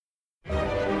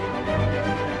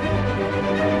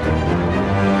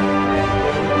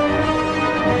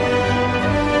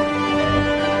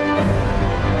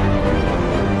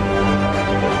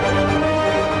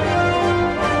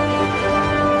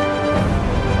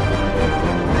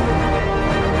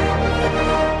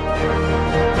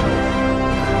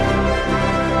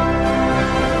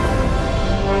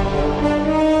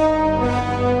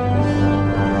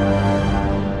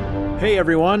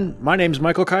everyone. My name's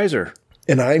Michael Kaiser.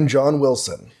 And I'm John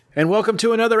Wilson. And welcome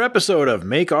to another episode of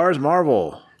Make Ours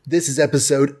Marvel. This is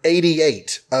episode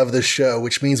 88 of the show,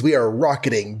 which means we are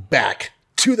rocketing back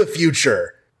to the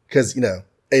future. Because,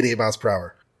 88 miles per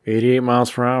hour. 88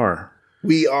 miles per hour.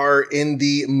 We are in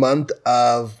the month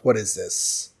of, what is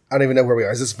this? I don't even know where we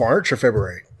are. Is this March or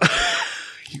February?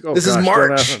 This is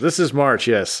March. This is March,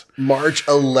 yes. March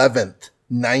 11th.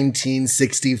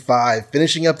 1965,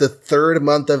 finishing up the third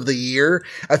month of the year.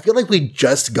 I feel like we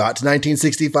just got to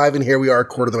 1965, and here we are a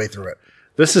quarter of the way through it.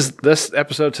 This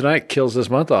episode tonight kills this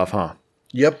month off, huh?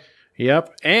 Yep.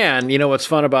 And you know what's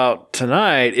fun about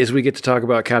tonight is we get to talk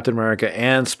about Captain America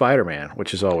and Spider-Man,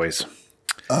 which is always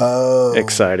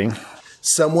exciting.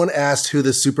 Someone asked who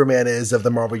the Superman is of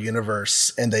the Marvel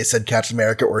Universe, and they said Captain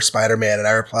America or Spider-Man, and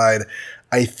I replied,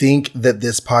 I think that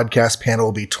this podcast panel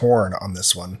will be torn on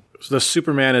this one. The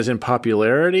Superman is in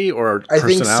popularity or personality? I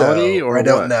think so. Or I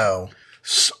don't know.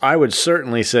 I would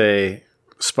certainly say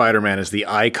Spider-Man is the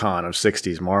icon of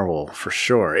 60s Marvel for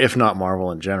sure, if not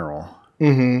Marvel in general.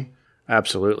 Mm-hmm.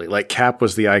 Absolutely. Like Cap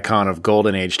was the icon of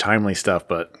Golden Age timely stuff,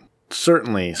 but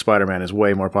certainly Spider-Man is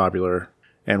way more popular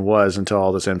and was until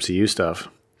all this MCU stuff.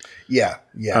 Yeah.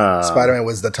 Spider-Man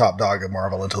was the top dog of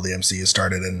Marvel until the MCU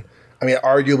started. And I mean,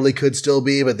 arguably could still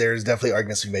be, but there's definitely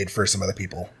arguments to be made for some other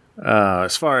people.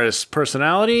 As far as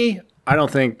personality, I don't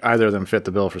think either of them fit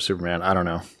the bill for Superman. I don't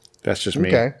know. That's just me.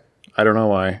 Okay. I don't know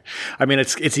why. I mean,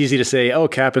 it's easy to say, oh,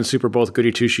 Cap and Super both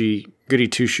goody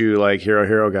two-shoe like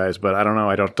hero guys, but I don't know.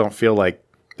 I don't feel like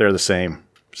they're the same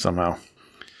somehow.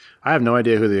 I have no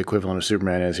idea who the equivalent of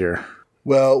Superman is here.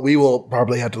 Well, we will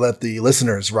probably have to let the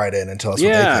listeners write in and tell us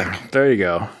what they think. There you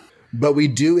go. But we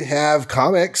do have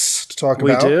comics to talk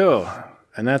about. We do.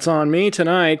 And that's on me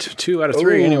tonight, 2 out of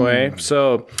 3 anyway.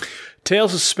 So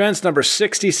Tales of Suspense number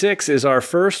 66 is our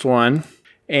first one.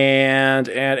 And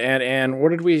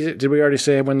what did we already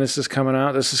say when this is coming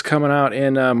out? This is coming out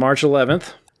in March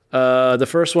 11th. The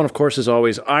first one, of course, is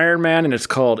always Iron Man, and it's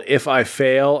called If I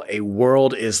Fail, A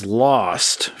World Is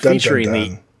Lost, featuring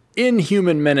the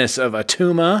inhuman menace of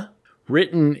Attuma,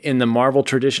 written in the Marvel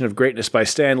tradition of greatness by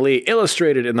Stan Lee,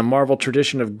 illustrated in the Marvel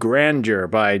tradition of grandeur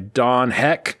by Don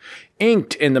Heck,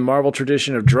 inked in the Marvel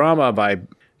tradition of drama by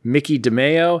Mickey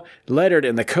DeMeo, lettered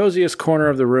in the coziest corner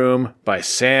of the room by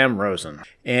Sam Rosen.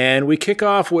 And we kick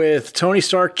off with Tony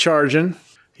Stark charging.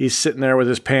 He's sitting there with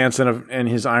his pants and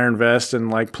his iron vest and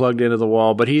like plugged into the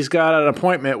wall, but he's got an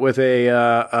appointment with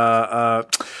a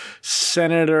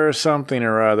Senator something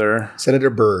or other.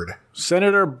 Senator Byrd.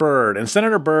 And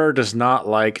Senator Byrd does not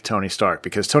like Tony Stark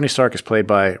because Tony Stark is played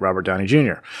by Robert Downey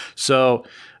Jr. So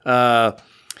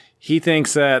he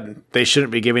thinks that they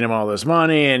shouldn't be giving him all this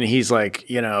money, and he's like,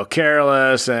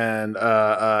 careless and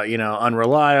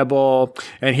unreliable.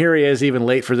 And here he is, even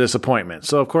late for this appointment.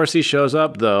 So of course he shows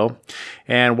up though,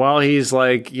 and while he's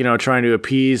like, trying to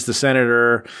appease the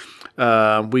senator,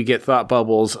 we get thought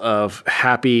bubbles of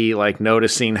Happy like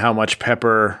noticing how much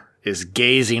Pepper is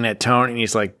gazing at Tony, and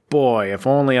he's like, boy, if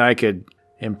only I could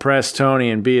impress Tony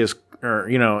and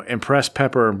impress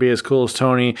Pepper and be as cool as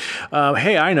Tony.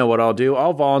 Hey, I know what I'll do.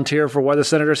 I'll volunteer for what the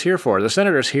senator's here for. The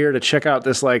senator's here to check out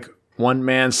this like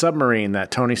one-man submarine that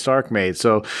Tony Stark made.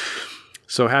 So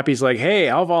Happy's like, hey,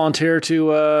 I'll volunteer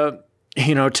to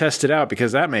test it out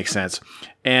because that makes sense.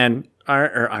 And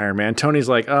Iron Man, Tony's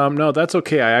like, no, that's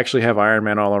okay. I actually have Iron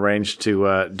Man all arranged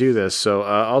to do this. So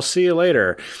I'll see you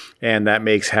later. And that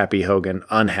makes Happy Hogan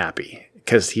unhappy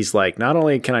because he's like, not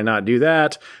only can I not do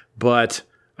that, but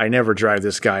I never drive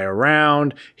this guy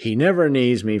around. He never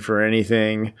needs me for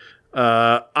anything.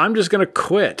 I'm just going to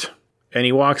quit. And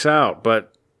he walks out.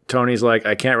 But Tony's like,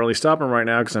 I can't really stop him right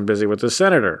now because I'm busy with the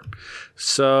senator.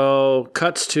 So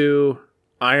cuts to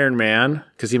Iron Man,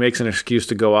 because he makes an excuse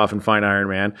to go off and find Iron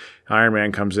Man. Iron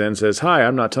Man comes in and says, hi,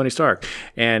 I'm not Tony Stark.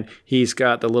 And he's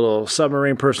got the little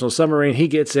submarine, personal submarine. He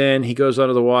gets in, he goes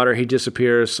under the water, he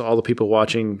disappears. All the people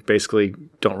watching basically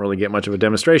don't really get much of a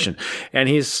demonstration. And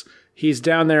he's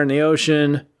down there in the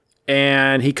ocean,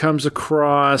 and he comes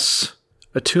across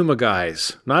Attuma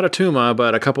guys. Not Attuma,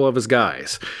 but a couple of his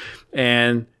guys.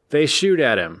 And they shoot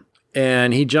at him.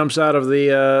 And he jumps out of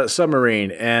the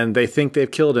submarine, and they think they've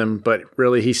killed him, but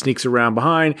really he sneaks around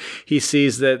behind. He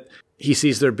sees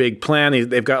their big plan.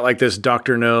 They've got like this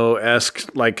Dr.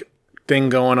 No-esque like thing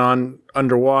going on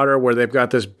underwater where they've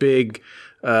got this big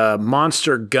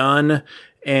monster gun.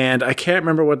 And I can't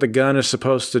remember what the gun is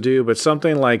supposed to do, but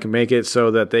something like make it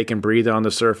so that they can breathe on the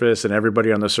surface and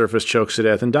everybody on the surface chokes to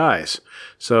death and dies.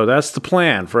 So that's the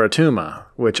plan for Attuma,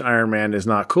 which Iron Man is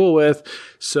not cool with.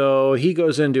 So he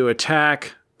goes in to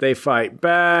attack. They fight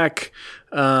back.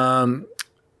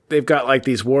 they've got like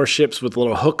these warships with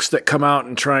little hooks that come out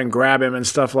and try and grab him and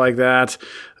stuff like that.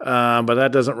 But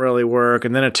that doesn't really work.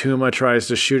 And then Attuma tries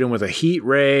to shoot him with a heat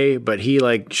ray, but he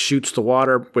like shoots the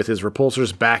water with his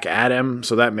repulsors back at him.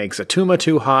 So that makes Attuma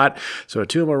too hot. So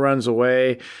Attuma runs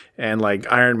away and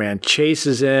like Iron Man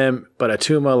chases him, but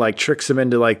Attuma like tricks him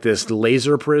into like this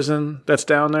laser prison that's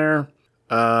down there.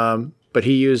 But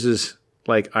he uses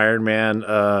like Iron Man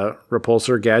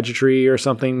repulsor gadgetry or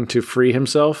something to free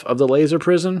himself of the laser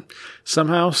prison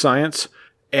somehow, science,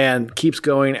 and keeps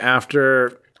going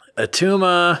after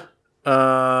Attuma.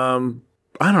 I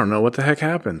don't know what the heck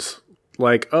happens.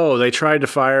 Like, oh, they tried to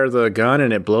fire the gun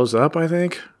and it blows up, I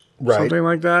think. Right. Something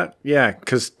like that. Yeah,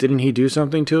 because didn't he do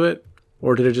something to it?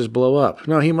 Or did it just blow up?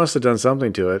 No, he must have done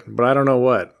something to it, but I don't know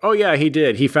what. Oh, yeah, he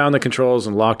did. He found the controls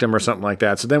and locked him or something like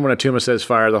that. So then when Attuma says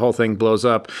fire, the whole thing blows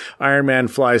up. Iron Man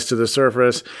flies to the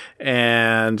surface,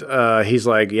 and he's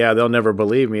like, yeah, they'll never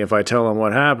believe me if I tell them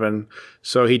what happened.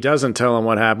 So he doesn't tell them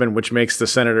what happened, which makes the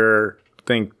Senator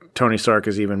think Tony Stark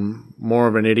is even more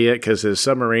of an idiot because his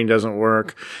submarine doesn't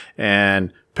work,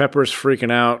 and Pepper's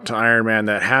freaking out to Iron Man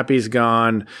that Happy's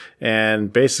gone,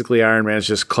 and basically Iron Man's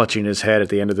just clutching his head at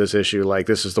the end of this issue like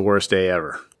this is the worst day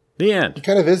ever. The end. It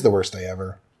kind of is the worst day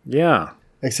ever. Yeah.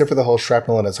 Except for the whole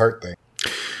shrapnel in his heart thing.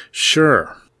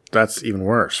 Sure. That's even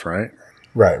worse, right?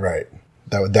 Right.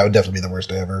 That would definitely be the worst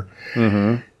day ever.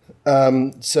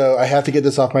 Mm-hmm. So I have to get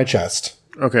this off my chest.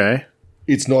 Okay.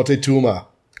 It's not a tumor.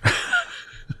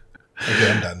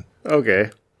 Okay, I'm done. Okay.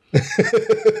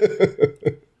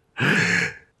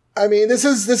 I mean, this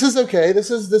is okay.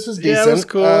 This is decent. Yeah, it was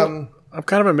cool. I'm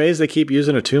kind of amazed they keep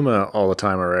using Attuma all the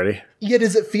time already. Yeah,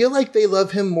 does it feel like they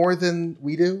love him more than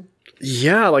we do?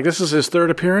 Yeah, like this is his third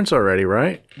appearance already,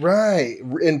 right? Right,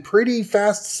 in pretty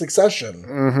fast succession.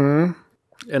 Mm-hmm.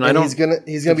 And he's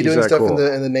gonna be doing stuff in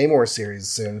the Namor series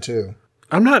soon too.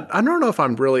 I don't know if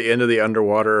I'm really into the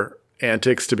underwater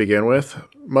antics to begin with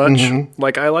much. Mm-hmm.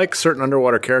 Like I like certain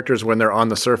underwater characters when they're on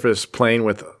the surface playing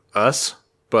with us,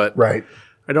 but right.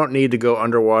 I don't need to go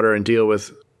underwater and deal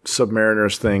with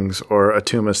Submariner's things or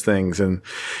Attuma's things. And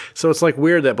so it's like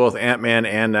weird that both Ant-Man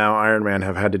and now Iron Man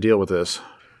have had to deal with this.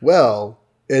 Well,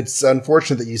 it's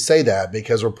unfortunate that you say that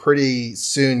because we're pretty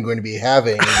soon going to be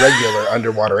having regular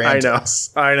underwater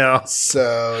antics. I know.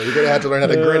 So you're going to have to learn how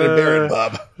to grin and bear it,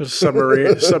 bub.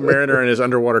 Submariner and his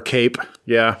underwater cape.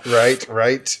 Yeah.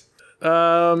 Right.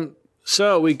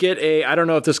 So we get I don't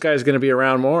know if this guy's going to be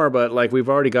around more, but like we've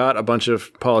already got a bunch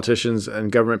of politicians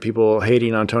and government people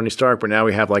hating on Tony Stark, but now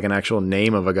we have like an actual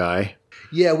name of a guy.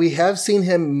 Yeah, we have seen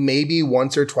him maybe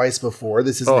once or twice before.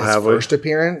 This is his first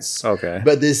appearance. Okay.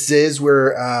 But this is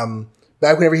where,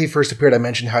 back whenever he first appeared, I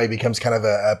mentioned how he becomes kind of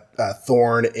a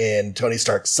thorn in Tony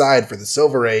Stark's side for the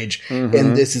Silver Age. Mm-hmm.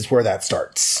 And this is where that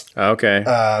starts. Okay.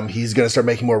 He's going to start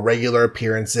making more regular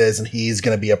appearances, and he's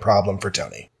going to be a problem for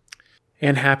Tony.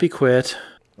 And Happy quit.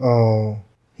 Oh,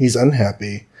 he's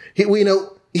unhappy.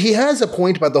 He has a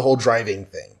point about the whole driving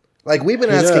thing. Like, we've been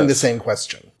asking the same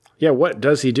question. Yeah, what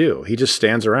does he do? He just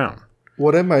stands around.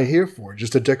 What am I here for?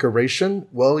 Just a decoration?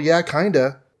 Well, yeah,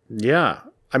 kinda. Yeah.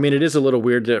 I mean, it is a little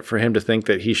weird for him to think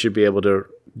that he should be able to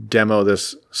demo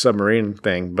this submarine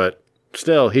thing, but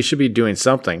still, he should be doing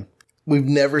something. We've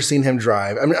never seen him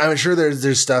drive. I mean, I'm sure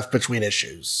there's stuff between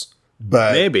issues,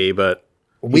 but maybe, but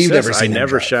we've never seen him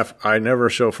drive. I never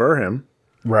chauffeur him.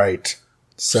 Right.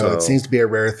 So it seems to be a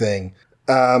rare thing.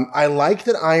 I like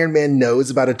that Iron Man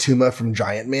knows about Attuma from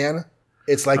Giant Man.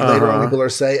 It's like later on people are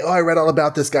saying, oh, I read all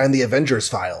about this guy in the Avengers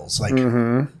files. Like,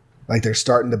 like they're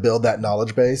starting to build that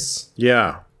knowledge base.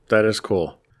 Yeah, that is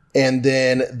cool. And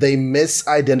then they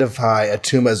misidentify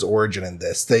Attuma's origin in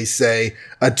this. They say,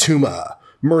 Attuma,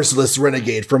 merciless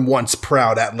renegade from once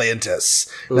proud Atlantis.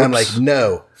 Oops. And I'm like,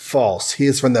 no, false. He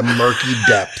is from the murky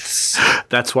depths.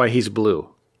 That's why he's blue.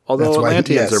 Although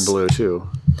Atlanteans are blue, too.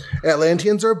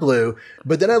 Atlanteans are blue.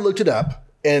 But then I looked it up.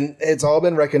 And it's all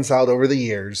been reconciled over the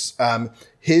years.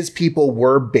 His people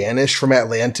were banished from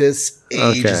Atlantis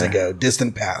ages ago,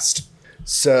 distant past.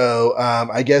 So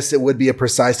I guess it would be a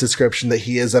precise description that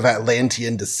he is of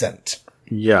Atlantean descent.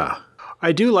 Yeah.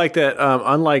 I do like that,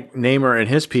 unlike Namor and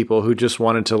his people who just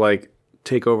wanted to like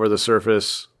take over the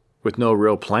surface with no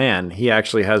real plan, he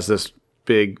actually has this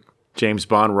big James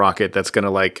Bond rocket that's going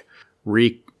to like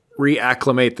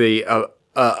reacclimate the,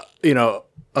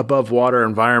 above water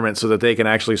environment so that they can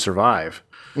actually survive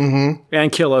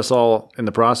and kill us all in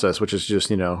the process, which is just,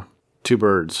 two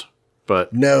birds.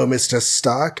 But no, Mr.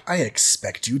 Stark, I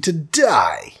expect you to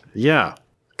die. Yeah.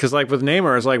 Because like with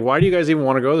Namor, it's like, why do you guys even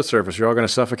want to go to the surface? You're all going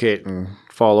to suffocate and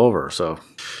fall over. So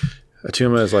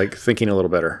Attuma is like thinking a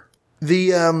little better.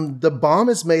 The bomb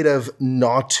is made of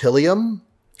nautilium.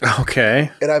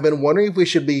 Okay. And I've been wondering if we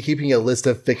should be keeping a list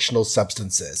of fictional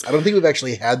substances. I don't think we've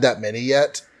actually had that many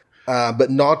yet. But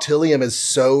nautilium is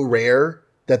so rare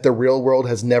that the real world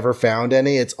has never found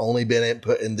any. It's only been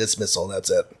put in this missile, and that's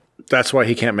it. That's why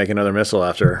he can't make another missile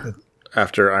after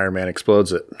Iron Man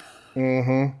explodes it.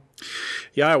 Mm-hmm.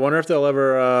 Yeah, I wonder if they'll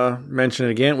ever mention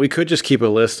it again. We could just keep a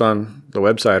list on the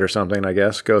website or something, I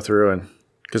guess. Go through and...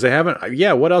 Because they haven't...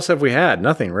 Yeah, what else have we had?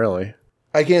 Nothing, really.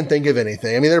 I can't think of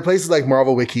anything. I mean, there are places like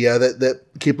Marvel Wikia that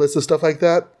keep lists of stuff like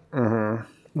that. Mm-hmm.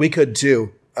 We could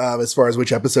too, as far as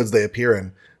which episodes they appear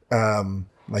in.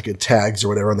 Like in tags or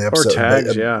whatever on the episode. Or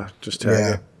tags, yeah. Just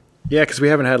tag it. Yeah, because we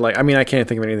haven't had like... I mean, I can't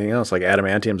think of anything else. Like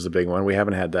Adamantium's the big one. We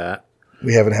haven't had that.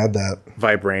 We haven't had that.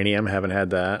 Vibranium, haven't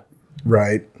had that.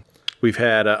 Right. We've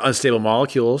had unstable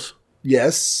molecules.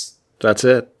 Yes. That's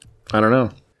it. I don't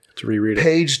know. To reread it.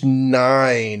 Page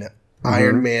 9,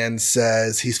 Iron Man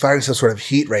says, he's firing some sort of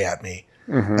heat ray at me.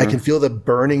 Mm-hmm. I can feel the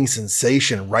burning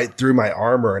sensation right through my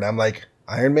armor. And I'm like,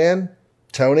 Iron Man?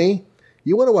 Tony?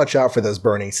 You want to watch out for those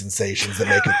burning sensations that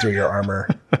make it through your armor.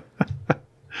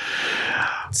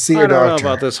 See your doctor. I don't know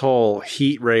about this whole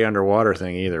heat ray underwater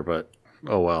thing either, but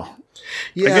oh well.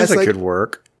 Yeah, I guess it could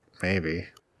work. Maybe.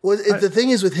 Well, the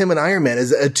thing is with him and Iron Man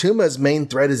is Atuma's main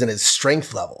threat is in his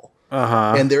strength level.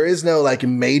 Uh-huh. And there is no like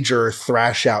major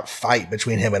thrash out fight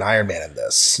between him and Iron Man in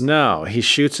this. No, he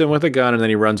shoots him with a gun and then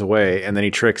he runs away and then he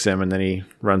tricks him and then he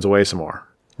runs away some more.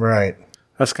 Right.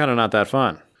 That's kind of not that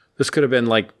fun. This could have been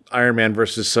like Iron Man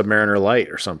versus Submariner Light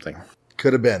or something.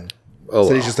 Could have been. Oh,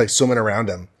 so he's just like swimming around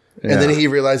him. Yeah. And then he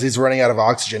realized he's running out of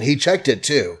oxygen. He checked it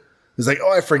too. He's like,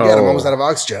 oh, I forget. I'm almost out of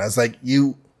oxygen. I was like,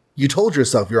 you told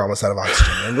yourself you're almost out of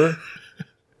oxygen, remember?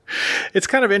 It's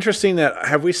kind of interesting that,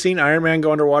 have we seen Iron Man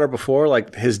go underwater before?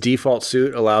 Like his default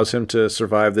suit allows him to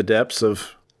survive the depths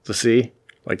of the sea.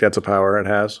 Like that's a power it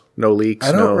has. No leaks.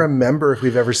 I don't remember if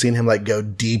we've ever seen him like go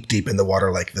deep in the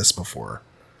water like this before.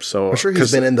 So I'm sure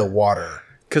he's been in the water.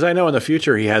 Because I know in the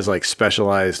future he has like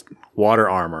specialized water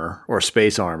armor or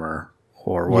space armor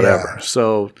or whatever. Yeah.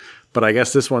 So, but I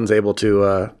guess this one's able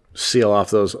to seal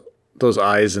off those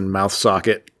eyes and mouth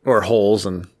socket or holes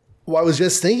and... Well, I was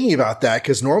just thinking about that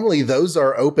because normally those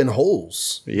are open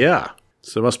holes. Yeah.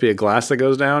 So it must be a glass that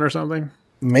goes down or something?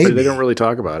 Maybe. But they don't really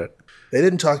talk about it. They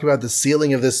didn't talk about the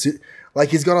sealing of this suit. Like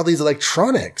he's got all these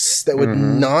electronics that would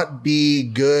not be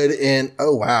good in...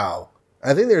 Oh, wow.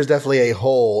 I think there's definitely a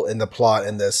hole in the plot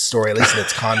in this story, at least in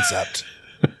its concept.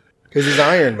 Because he's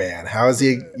Iron Man. How is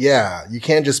he... Yeah, you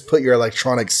can't just put your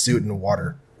electronic suit in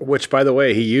water. Which, by the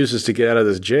way, he uses to get out of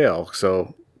this jail.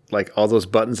 So... Like all those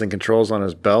buttons and controls on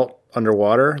his belt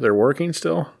underwater, they're working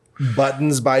still?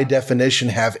 Buttons, by definition,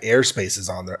 have air spaces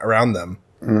around them.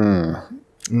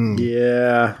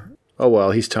 Yeah. Oh,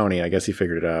 well, he's Tony. I guess he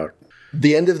figured it out.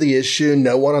 The end of the issue,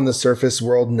 no one on the surface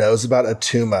world knows about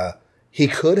Attuma. He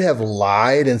could have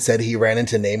lied and said he ran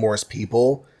into Namor's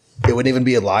people. It wouldn't even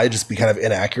be a lie, just be kind of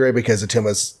inaccurate because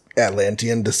Atuma's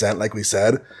Atlantean descent, like we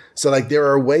said. So, like, there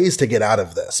are ways to get out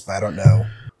of this, but I don't know.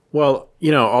 Well,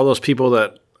 you know, all those people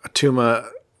that Attuma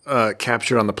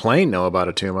captured on the plane know about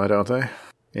Attuma, don't they?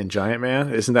 In Giant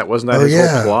Man? Wasn't that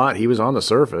his whole plot? He was on the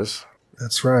surface.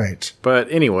 That's right.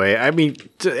 But anyway, I mean,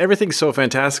 everything's so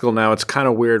fantastical now. It's kind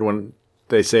of weird when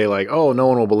they say like, oh, no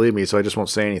one will believe me, so I just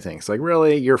won't say anything. It's like,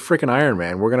 really? You're freaking Iron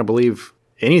Man. We're going to believe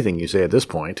anything you say at this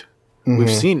point.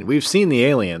 Mm-hmm. We've seen the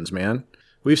aliens, man.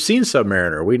 We've seen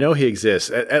Submariner. We know he exists.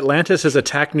 Atlantis has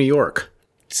attacked New York.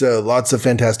 So lots of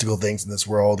fantastical things in this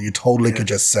world. You totally could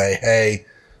just say, hey...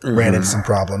 ran into some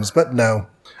problems, but no.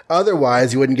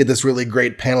 Otherwise, you wouldn't get this really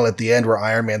great panel at the end where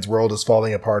Iron Man's world is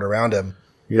falling apart around him.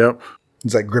 Yep.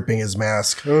 He's like gripping his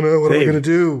mask. Oh no, what are we going to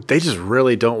do? They just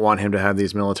really don't want him to have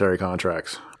these military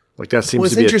contracts. Like that seems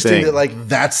to be a thing. It's interesting that like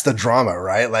that's the drama,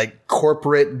 right? Like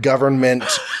corporate government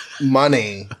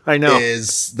money I know.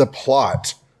 Is the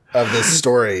plot of this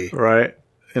story. Right.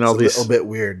 And all it's a little bit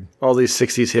weird. All these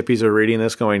 60s hippies are reading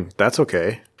this going, that's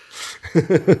okay.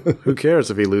 Who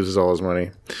cares if he loses all his money?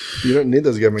 You don't need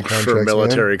those government contracts for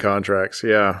military contracts.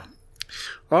 Yeah.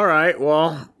 All right.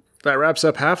 Well, that wraps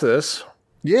up half of this.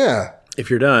 Yeah. If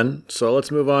you're done. So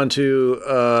let's move on to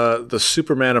the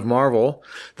Superman of Marvel,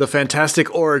 the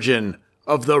fantastic origin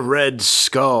of the Red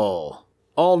Skull.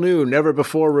 All new, never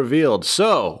before revealed.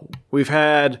 So we've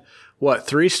had,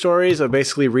 3 stories of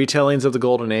basically retellings of the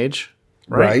Golden Age?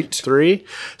 Right. 3.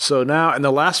 So now, and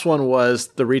the last one was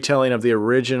the retelling of the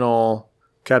original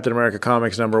Captain America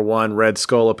Comics #1 Red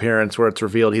Skull appearance, where it's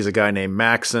revealed he's a guy named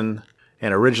Maxon.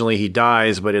 And originally he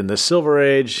dies, but in the Silver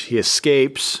Age, he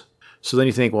escapes. So then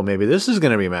you think, well, maybe this is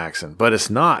going to be Maxon. But it's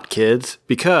not, kids,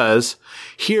 because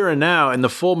here and now, in the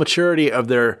full maturity of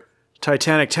their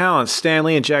Titanic talents, Stan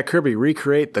Lee and Jack Kirby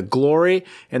recreate the glory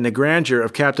and the grandeur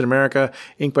of Captain America,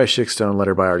 inked by Schickstone,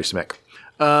 letter by Artie Smick.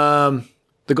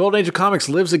 The Golden Age of Comics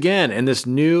lives again in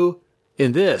the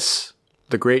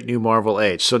great new Marvel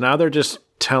age. So now they're just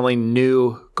telling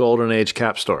new Golden Age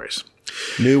Cap stories.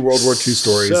 New World War II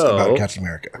stories about Captain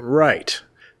America. Right.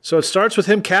 So it starts with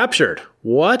him captured.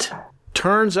 What?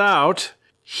 Turns out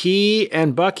he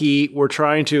and Bucky were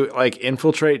trying to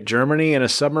infiltrate Germany in a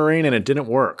submarine, and it didn't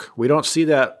work. We don't see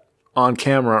that on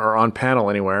camera or on panel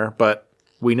anywhere, but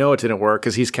we know it didn't work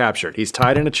because he's captured. He's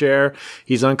tied in a chair.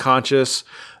 He's unconscious.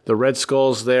 The Red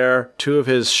Skull's there. Two of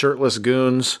his shirtless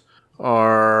goons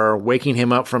are waking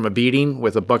him up from a beating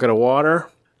with a bucket of water.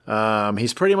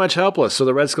 He's pretty much helpless. So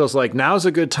the Red Skull's like, now's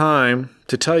a good time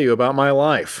to tell you about my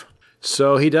life.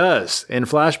 So he does, in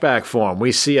flashback form.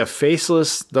 We see a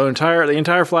faceless, the entire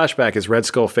flashback is Red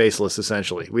Skull faceless,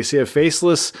 essentially. We see a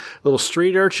faceless little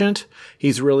street urchin.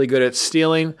 He's really good at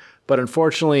stealing, but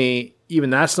unfortunately,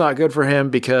 even that's not good for him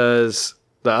because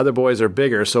the other boys are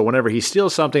bigger. So whenever he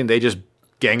steals something, they just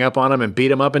gang up on him and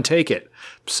beat him up and take it.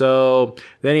 So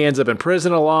then he ends up in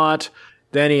prison a lot.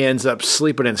 Then he ends up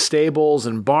sleeping in stables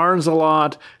and barns a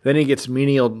lot. Then he gets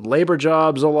menial labor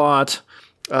jobs a lot.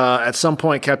 At some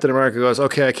point, Captain America goes,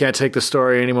 okay, I can't take the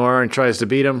story anymore, and tries to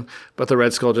beat him, but the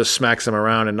Red Skull just smacks him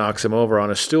around and knocks him over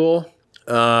on a stool.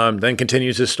 Then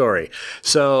continues his story.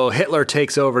 So Hitler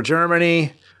takes over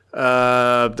Germany.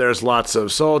 There's lots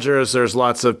of soldiers. There's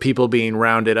lots of people being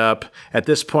rounded up. At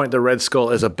this point, the Red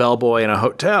Skull is a bellboy in a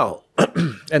hotel.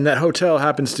 And that hotel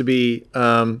happens to be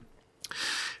housing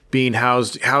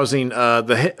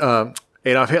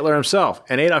Adolf Hitler himself.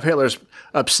 And Adolf Hitler's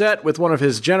upset with one of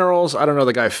his generals. I don't know,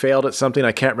 the guy failed at something.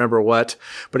 I can't remember what.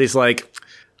 But he's like,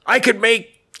 I could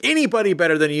make anybody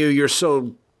better than you. You're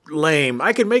so lame.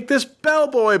 I could make this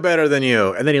bellboy better than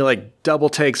you. And then he double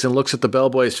takes and looks at the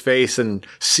bellboy's face and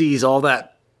sees all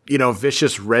that,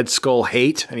 vicious Red Skull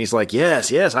hate. And he's like,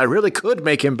 yes, I really could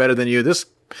make him better than you. This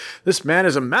man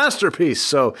is a masterpiece.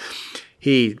 So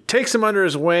he takes him under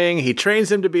his wing. He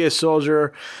trains him to be a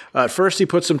soldier. At first, he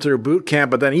puts him through boot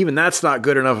camp, but then even that's not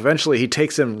good enough. Eventually, he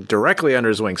takes him directly under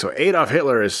his wing. So Adolf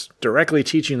Hitler is directly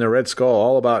teaching the Red Skull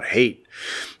all about hate.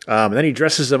 And then he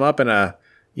dresses him up in a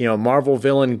Marvel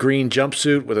villain green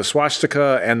jumpsuit with a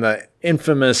swastika and the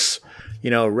infamous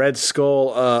Red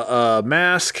Skull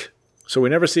mask. So we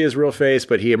never see his real face,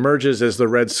 but he emerges as the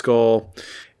Red Skull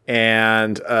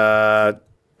and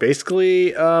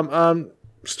basically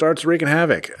starts wreaking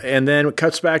havoc. And then it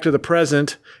cuts back to the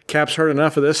present. Cap's heard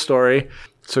enough of this story,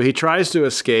 so he tries to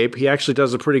escape. He actually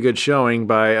does a pretty good showing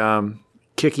by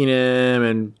kicking him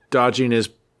and dodging his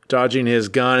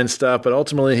gun and stuff, but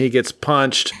ultimately he gets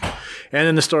punched, and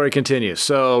then the story continues.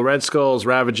 So Red Skull's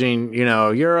ravaging,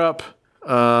 Europe,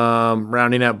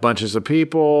 rounding up bunches of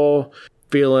people,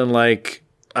 feeling like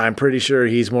I'm pretty sure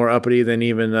he's more uppity than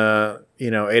even,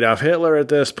 Adolf Hitler at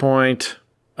this point.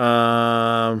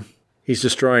 He's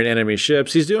destroying enemy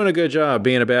ships. He's doing a good job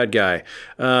being a bad guy.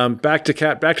 Back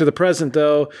to the present,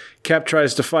 though. Cap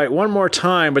tries to fight one more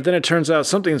time, but then it turns out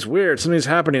something's weird. Something's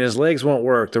happening. His legs won't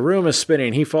work. The room is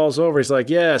spinning. He falls over. He's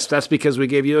like, yes, that's because we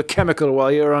gave you a chemical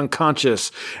while you were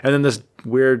unconscious. And then this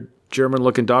weird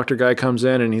German-looking doctor guy comes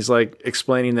in, and he's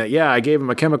explaining that, yeah, I gave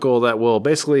him a chemical that will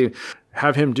basically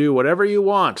have him do whatever you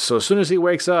want. So as soon as he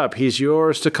wakes up, he's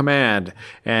yours to command.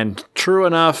 And true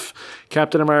enough,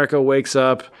 Captain America wakes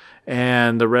up,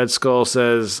 and the Red Skull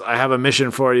says, I have a mission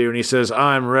for you. And he says,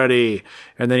 I'm ready.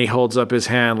 And then he holds up his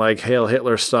hand like Hail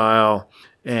Hitler style.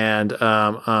 And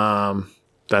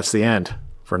that's the end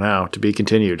for now. To be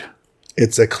continued.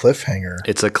 It's a cliffhanger.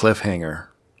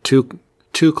 Two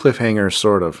cliffhangers,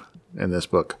 sort of, in this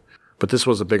book. But this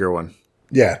was a bigger one.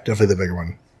 Yeah, definitely the bigger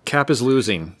one. Cap is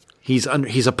losing. He's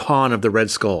a pawn of the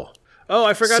Red Skull. Oh,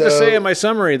 I forgot to say in my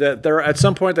summary that at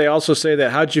some point they also say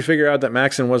that, how'd you figure out that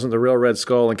Maxon wasn't the real Red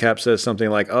Skull? And Cap says something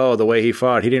like, oh, the way he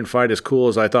fought, he didn't fight as cool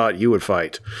as I thought you would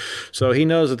fight. So he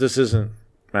knows that this isn't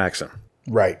Maxon.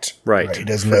 Right. He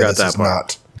doesn't know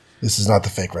this is not the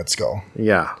fake Red Skull.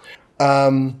 Yeah.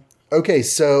 Okay,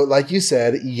 so like you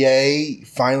said, yay,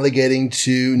 finally getting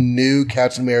to new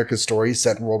Captain America stories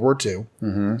set in World War II.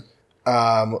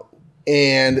 Mm-hmm.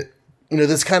 And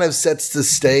this kind of sets the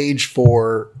stage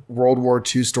for World War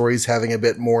II stories having a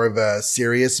bit more of a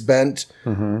serious bent,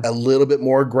 a little bit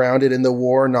more grounded in the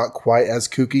war, not quite as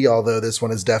kooky, although this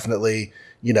one is definitely,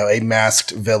 a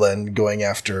masked villain going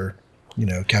after,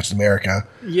 Captain America.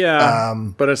 Yeah,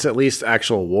 but it's at least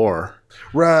actual war.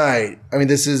 Right. I mean,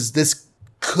 this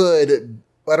could,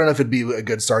 I don't know if it'd be a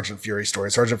good Sergeant Fury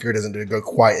story. Sergeant Fury doesn't go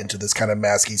quite into this kind of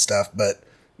masky stuff, but,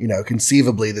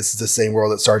 conceivably this is the same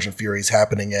world that Sergeant Fury's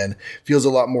happening in. Feels a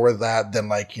lot more of that than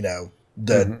like,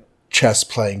 the chess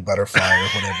playing butterfly or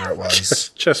whatever it was.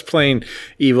 Chess playing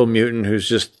evil mutant who's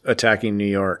just attacking New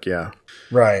York. Yeah.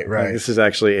 Right. Like, this is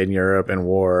actually in Europe and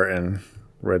war and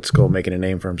Red Skull making a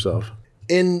name for himself.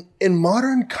 In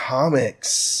modern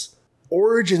comics,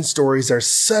 origin stories are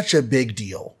such a big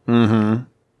deal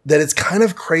that it's kind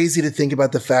of crazy to think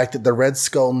about the fact that the Red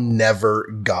Skull never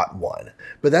got one.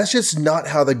 But that's just not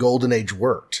how the Golden Age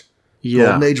worked. Yeah.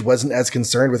 Golden Age wasn't as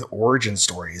concerned with origin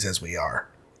stories as we are.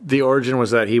 The origin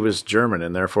was that he was German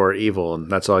and therefore evil,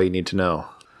 and that's all you need to know.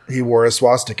 He wore a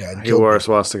swastika. He wore a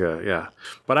swastika, yeah.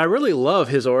 But I really love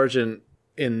his origin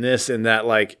in this, in that,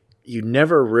 like, you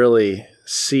never really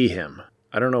see him.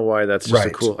 I don't know why that's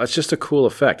just that's just a cool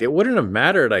effect. It wouldn't have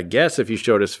mattered, I guess, if you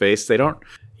showed his face. They don't,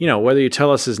 whether you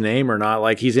tell us his name or not,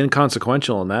 like, he's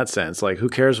inconsequential in that sense. Like, who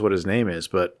cares what his name is?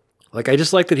 But, like, I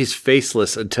just like that he's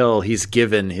faceless until he's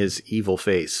given his evil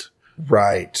face.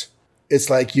 Right. It's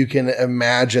like you can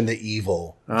imagine the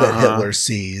evil that Hitler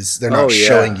sees. They're not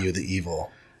showing you the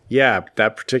evil. Yeah,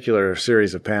 that particular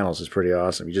series of panels is pretty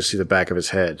awesome. You just see the back of his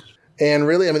head. And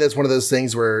really, I mean, that's one of those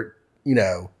things where,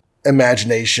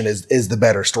 imagination is the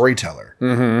better storyteller.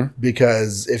 Mm-hmm.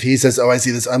 Because if he says, I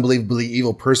see this unbelievably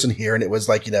evil person here, and it was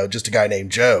like, just a guy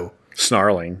named Joe.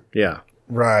 Snarling, yeah.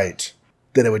 Right.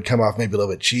 Then it would come off maybe a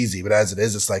little bit cheesy. But as it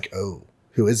is, it's like, oh,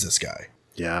 who is this guy?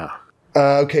 Yeah.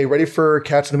 Okay, ready for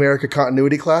Captain America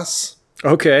continuity class?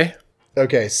 Okay.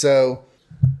 Okay, so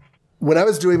when I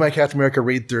was doing my Captain America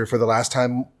read-through for the last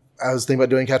time I was thinking about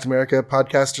doing Captain America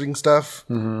podcasting stuff,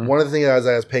 one of the things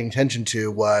I was paying attention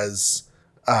to was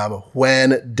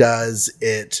when does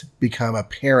it become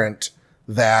apparent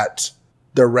that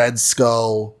the Red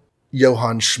Skull,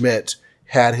 Johann Schmidt,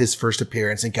 had his first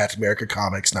appearance in Captain America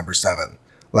Comics #7.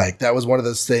 Like, that was one of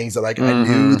those things that, like, I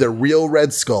knew the real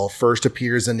Red Skull first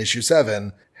appears in issue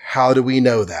 7. How do we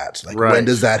know that? Like, when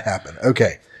does that happen?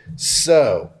 Okay.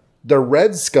 So, the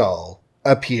Red Skull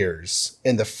appears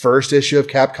in the first issue of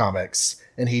Cap Comics,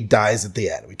 and he dies at the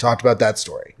end. We talked about that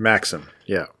story. Maxim,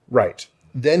 yeah. Right.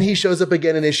 Then he shows up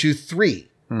again in issue 3.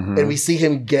 And we see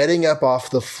him getting up off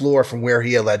the floor from where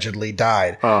he allegedly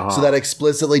died. So that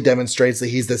explicitly demonstrates that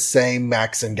he's the same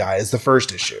Maxim guy as the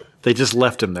first issue. They just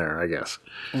left him there, I guess.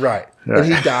 Right. And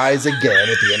he dies again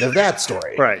at the end of that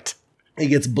story. Right. He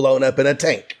gets blown up in a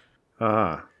tank.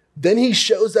 Then he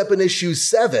shows up in issue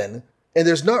 7, and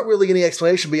there's not really any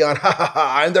explanation beyond,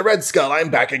 I'm the Red Skull, I'm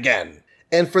back again.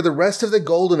 And for the rest of the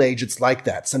Golden Age, it's like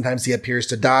that. Sometimes he appears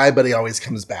to die, but he always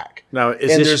comes back. Now,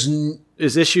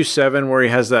 is issue 7 where he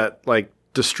has that, like,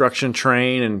 destruction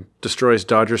train and destroys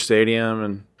Dodger Stadium?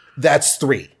 And that's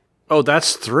 3. Oh,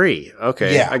 that's 3.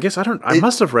 Okay. Yeah. I guess I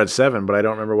must have read 7, but I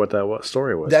don't remember what that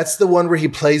story was. That's the one where he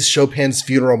plays Chopin's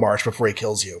funeral march before he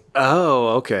kills you. Oh,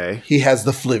 okay. He has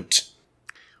the flute.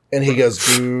 And he goes,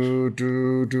 do,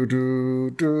 do, do, do, do,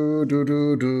 do,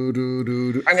 do, do, do,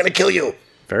 do. I'm going to kill you.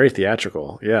 Very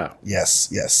theatrical. Yeah.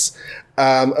 Yes.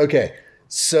 Okay.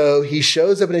 So he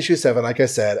shows up in issue 7, like I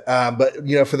said. But,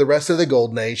 for the rest of the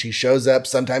Golden Age, he shows up.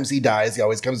 Sometimes he dies. He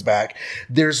always comes back.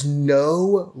 There's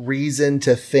no reason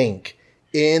to think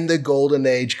in the Golden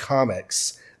Age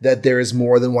comics that there is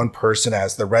more than one person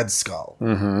as the Red Skull.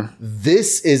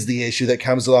 This is the issue that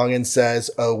comes along and says,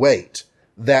 oh, wait,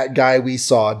 that guy we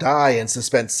saw die in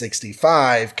Suspense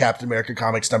 65, Captain America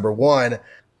Comics #1,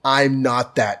 I'm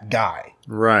not that guy.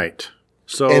 Right.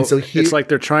 So it's like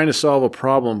they're trying to solve a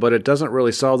problem, but it doesn't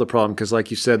really solve the problem because,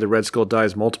 like you said, the Red Skull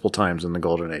dies multiple times in the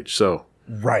Golden Age. So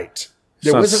right.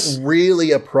 There wasn't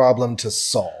really a problem to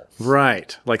solve.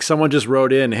 Right. Like someone just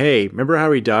wrote in, hey, remember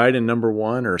how he died in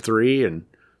 #1 or 3? And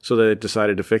so they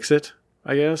decided to fix it,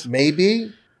 I guess.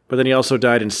 Maybe. But then he also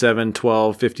died in 7,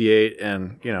 12, 58,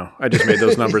 and, I just made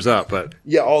those numbers up. But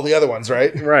yeah, all the other ones,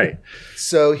 right? Right.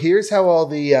 So here's how all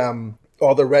the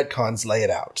retcons lay it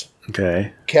out.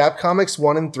 Okay. Cap Comics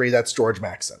 1 and 3, that's George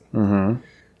Maxim.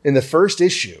 In the first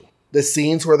issue, the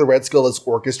scenes where the Red Skull is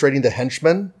orchestrating the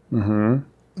henchmen,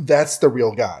 that's the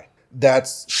real guy.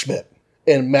 That's Schmidt.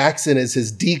 And Maxim is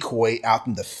his decoy out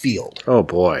in the field. Oh,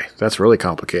 boy. That's really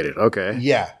complicated. Okay.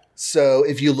 Yeah. So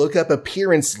if you look up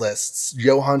appearance lists,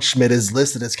 Johann Schmidt is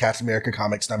listed as Captain America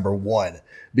Comics #1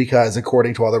 because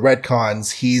according to all the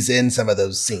retcons, he's in some of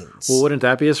those scenes. Well, wouldn't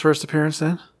that be his first appearance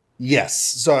then? Yes.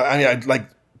 So, I mean,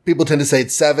 people tend to say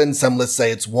it's 7. Some lists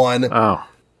say it's 1.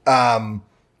 Oh.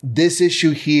 This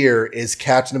issue here is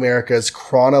Captain America's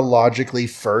chronologically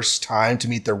first time to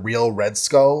meet the real Red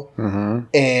Skull.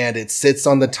 And it sits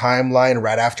on the timeline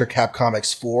right after Cap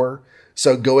Comics 4.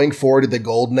 So going forward to the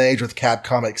Golden Age with Cap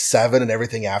Comics 7 and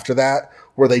everything after that,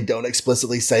 where they don't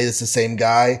explicitly say it's the same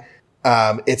guy,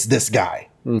 It's this guy.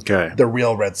 Okay. The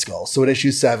real Red Skull. So in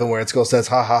issue 7, where Red Skull says,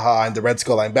 ha ha ha, I'm the Red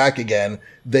Skull, I'm back again.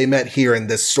 They met here in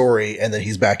this story, and then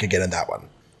he's back again in that one.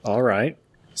 All right.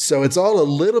 So it's all a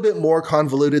little bit more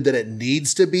convoluted than it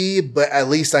needs to be, but at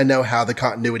least I know how the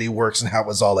continuity works and how it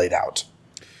was all laid out.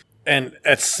 And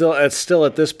it's still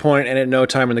at this point, and at no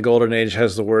time in the Golden Age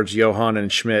has the words Johann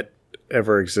and Schmidt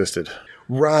ever existed.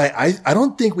 Right. I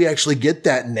don't think we actually get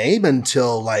that name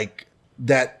until like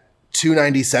that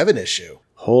 297 issue.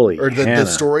 Holy Or the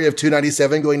story of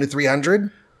 297 going to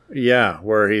 300. Yeah,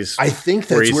 where he's I think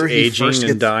that's where he aging first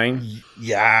and dying.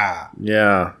 Yeah.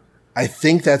 Yeah. I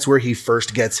think that's where he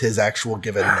first gets his actual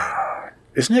given name.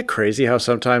 Isn't it crazy how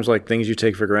sometimes like things you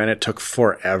take for granted took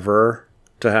forever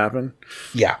to happen?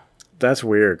 Yeah. That's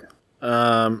weird.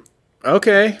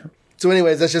 Okay. So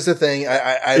anyways, that's just a thing.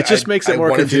 It just makes it more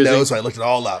wanted confusing. to know, so I looked it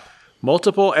all up.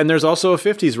 Multiple, and there's also a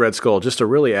 50s Red Skull, just to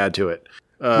really add to it.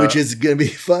 Which is going to be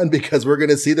fun because we're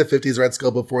going to see the 50s Red Skull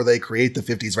before they create the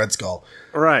 50s Red Skull.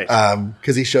 Right.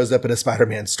 Because he shows up in a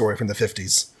Spider-Man story from the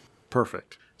 50s.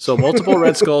 Perfect. So multiple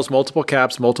Red Skulls, multiple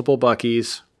Caps, multiple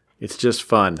Buckies. It's just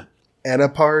fun. And a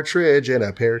partridge and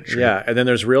a pear tree. Yeah, and then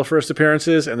there's real first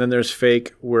appearances, and then there's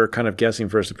fake, we're kind of guessing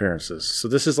first appearances. So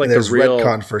this is like and there's the real...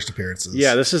 retcon first appearances.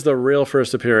 Yeah, this is the real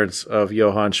first appearance of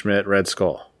Johann Schmidt Red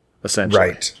Skull, essentially.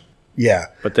 Right. Yeah.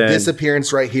 But then, this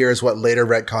appearance right here is what later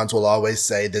retcons will always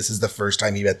say, this is the first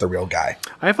time you met the real guy.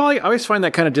 I always find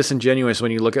that kind of disingenuous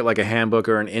when you look at like a handbook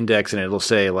or an index and it'll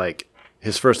say like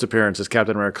his first appearance is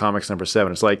Captain America Comics number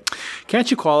 7. It's like,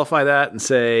 can't you qualify that and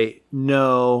say,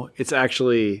 no, it's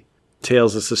actually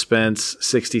Tales of Suspense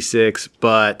 66,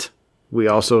 but we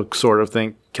also sort of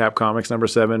think Cap Comics number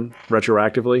 7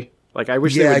 retroactively? Like, I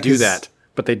wish they would do that,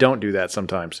 but they don't do that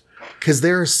sometimes. Because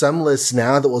there are some lists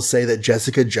now that will say that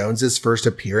Jessica Jones's first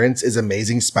appearance is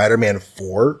Amazing Spider-Man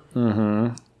 4,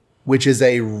 which is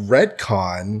a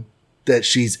retcon that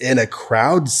she's in a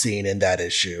crowd scene in that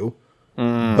issue,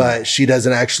 but she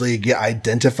doesn't actually get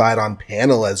identified on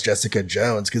panel as Jessica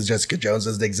Jones because Jessica Jones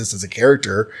doesn't exist as a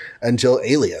character until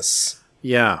Alias.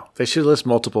 Yeah, they should list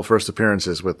multiple first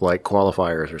appearances with like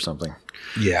qualifiers or something.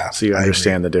 Yeah. So you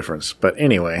understand the difference. But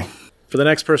anyway, for the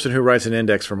next person who writes an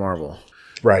index for Marvel.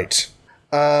 Right.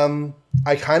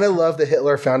 I kind of love that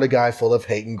Hitler found a guy full of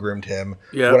hate and groomed him.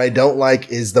 Yeah. What I don't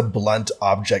like is the blunt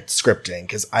object scripting,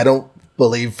 because I don't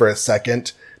believe for a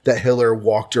second that Hitler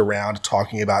walked around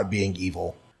talking about being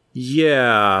evil.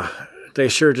 Yeah, they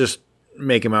sure just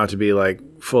make him out to be like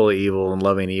fully evil and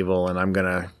loving evil,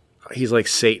 and he's like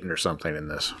Satan or something in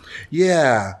this.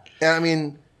 Yeah. And I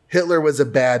mean, Hitler was a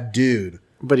bad dude.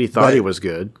 But he thought he was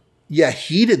good. Yeah,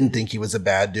 he didn't think he was a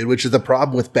bad dude, which is the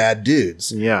problem with bad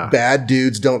dudes. Yeah. Bad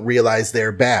dudes don't realize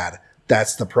they're bad.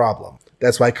 That's the problem.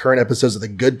 That's why current episodes of The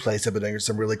Good Place have been doing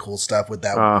some really cool stuff with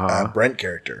that Brent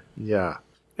character. Yeah.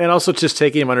 And also just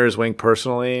taking him under his wing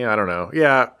personally. I don't know.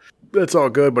 Yeah, that's all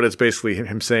good, but it's basically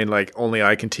him saying, like, only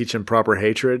I can teach him proper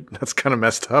hatred. That's kind of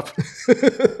messed up.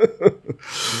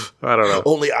 I don't know.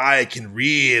 Only I can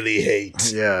really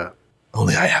hate. Yeah.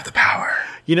 Only I have the power.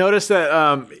 You notice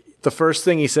that the first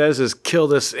thing he says is kill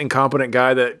this incompetent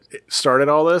guy that started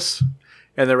all this.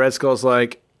 And the Red Skull's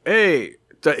like, hey,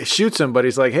 shoots him, but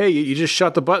he's like, hey, you just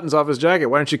shot the buttons off his jacket.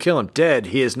 Why don't you kill him? Dead.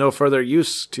 He is no further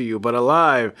use to you, but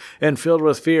alive and filled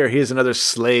with fear. He is another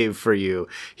slave for you.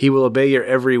 He will obey your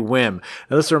every whim.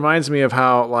 Now, this reminds me of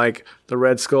how, like, the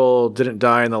Red Skull didn't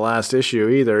die in the last issue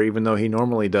either, even though he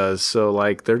normally does. So,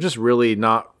 like, they're just really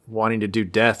not wanting to do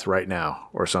death right now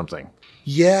or something.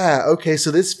 Yeah. Okay.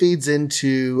 So this feeds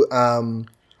into,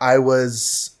 I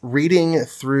was reading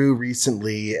through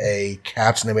recently a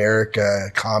Captain America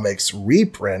comics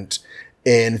reprint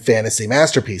in Fantasy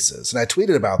Masterpieces. And I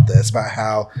tweeted about this, about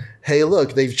how, hey,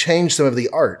 look, they've changed some of the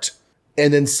art.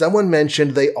 And then someone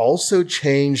mentioned they also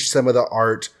changed some of the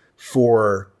art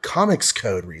for Comics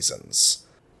Code reasons.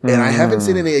 And I haven't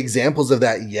seen any examples of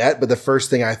that yet, but the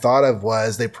first thing I thought of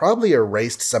was they probably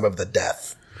erased some of the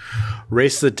death.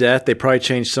 Erased the death. They probably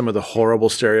changed some of the horrible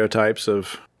stereotypes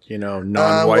of,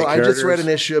 non-white characters. I just read an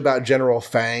issue about General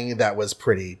Fang that was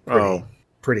pretty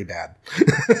bad.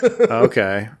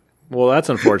 Okay. Well, that's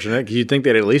unfortunate. You'd think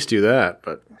they'd at least do that,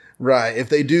 but right. If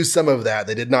they do some of that,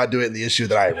 they did not do it in the issue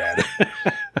that I read.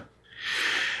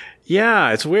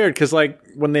 Yeah, it's weird because, like,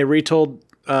 when they retold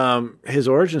his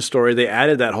origin story, they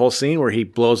added that whole scene where he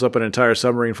blows up an entire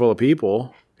submarine full of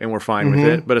people, and we're fine with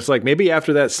it. But it's like maybe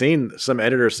after that scene, some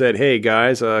editor said, "Hey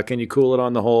guys, can you cool it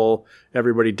on the whole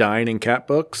everybody dying in cat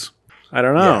books?" I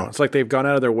don't know. Yeah. It's like they've gone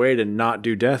out of their way to not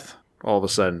do death all of a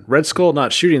sudden. Red Skull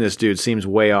not shooting this dude seems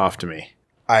way off to me.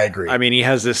 I agree. I mean, he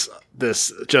has this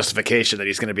this justification that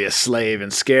he's going to be a slave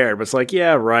and scared. But it's like,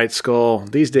 yeah, right, Skull.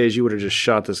 These days you would have just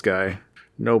shot this guy.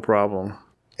 No problem.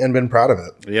 And been proud of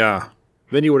it. Yeah.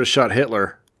 Then you would have shot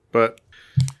Hitler. But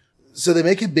so they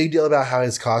make a big deal about how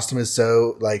his costume is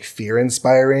so like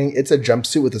fear-inspiring. It's a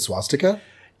jumpsuit with a swastika.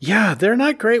 Yeah, they're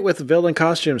not great with villain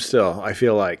costumes still, I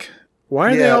feel like.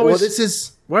 Why are they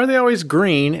always Why are they always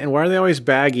green and why are they always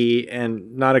baggy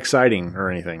and not exciting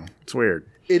or anything? It's weird.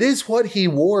 It is what he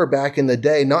wore back in the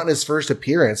day, not in his first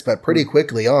appearance, but pretty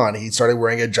quickly on. He started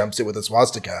wearing a jumpsuit with a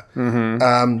swastika.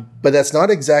 Mm-hmm. But that's not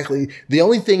exactly... The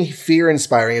only thing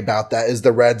fear-inspiring about that is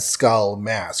the Red Skull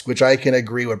mask, which I can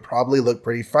agree would probably look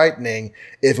pretty frightening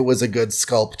if it was a good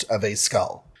sculpt of a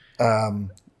skull.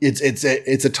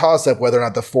 It's a toss-up whether or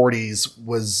not the 40s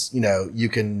was, you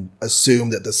can assume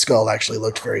that the skull actually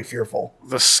looked very fearful.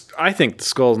 I think the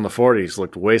skulls in the 40s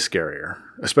looked way scarier,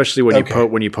 especially when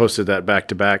when you posted that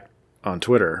back-to-back on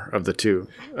Twitter of the two,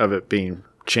 of it being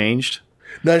changed.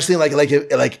 No, I just think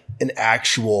like an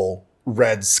actual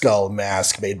Red Skull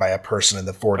mask made by a person in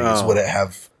the 40s would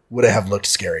it have looked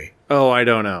scary? Oh, I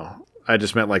don't know. I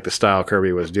just meant like the style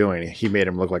Kirby was doing. He made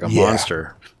him look like a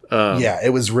monster.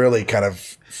 It was really kind of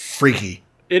freaky.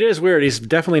 It is weird. He's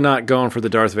definitely not going for the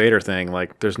Darth Vader thing.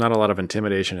 Like, there's not a lot of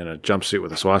intimidation in a jumpsuit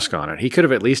with a swastika on it. He could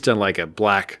have at least done like a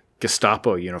black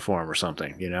Gestapo uniform or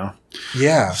something,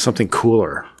 Yeah. Something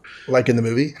cooler. Like in the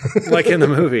movie? Like in the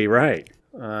movie, right.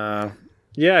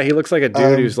 Yeah, he looks like a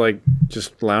dude who's like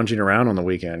just lounging around on the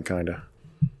weekend, kind of.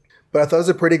 But I thought it was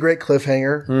a pretty great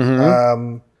cliffhanger.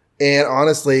 Mm-hmm. And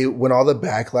honestly, when all the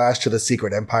backlash to the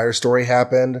Secret Empire story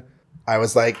happened, I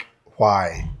was like,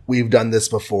 why? We've done this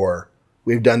before.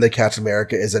 We've done the Captain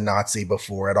America is a Nazi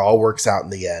before. It all works out in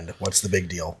the end. What's the big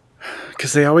deal?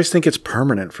 Because they always think it's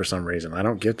permanent for some reason. I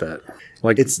don't get that.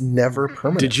 Like, it's never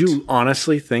permanent. Did you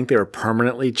honestly think they were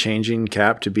permanently changing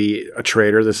Cap to be a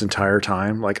traitor this entire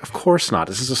time? Like, of course not.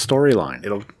 This is a storyline.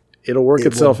 It'll work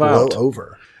itself out. Blow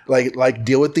over. Like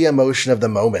deal with the emotion of the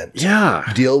moment. Yeah.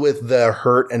 Deal with the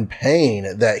hurt and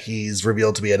pain that he's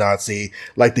revealed to be a Nazi,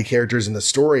 like the characters in the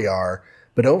story are.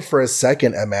 But don't for a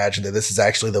second imagine that this is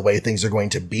actually the way things are going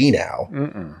to be now.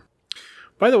 Mm-mm.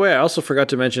 By the way, I also forgot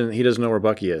to mention he doesn't know where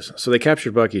Bucky is. So they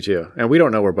captured Bucky too. And we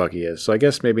don't know where Bucky is. So I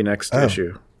guess maybe next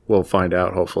issue we'll find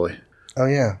out, hopefully. Oh,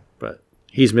 yeah. But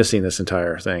he's missing this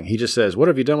entire thing. He just says, "What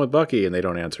have you done with Bucky?" And they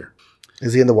don't answer.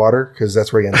 Is he in the water? Because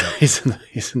that's where he ends up.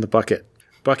 He's in the bucket.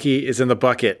 Bucky is in the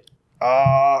bucket.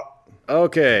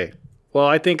 Okay. Well,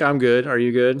 I think I'm good. Are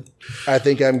you good? I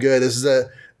think I'm good. This is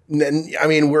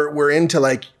we're into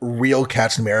like real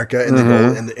Captain America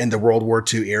in the World War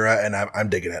II era, and I'm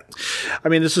digging it. I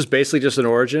mean, this is basically just an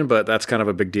origin, but that's kind of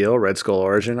a big deal. Red Skull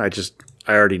origin. I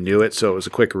already knew it, so it was a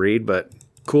quick read, but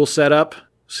cool setup.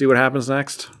 See what happens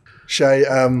next. There's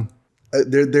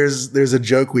a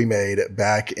joke we made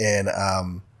back in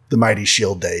the Mighty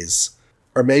Shield days.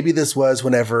 Or maybe this was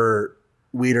whenever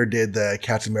Weeder did the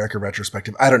Captain America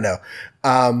retrospective. I don't know.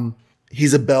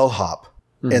 He's a bellhop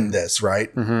in this,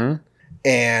 right? Mm-hmm.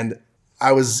 And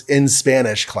I was in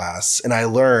Spanish class, and I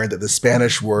learned that the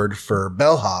Spanish word for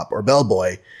bellhop or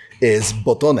bellboy is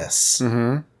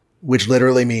botones, which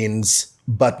literally means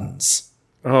buttons.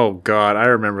 Oh, God. I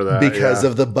remember that. Because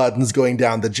of the buttons going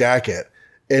down the jacket.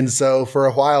 And so for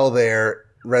a while there,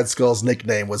 Red Skull's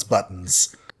nickname was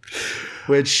Buttons.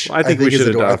 Which I think we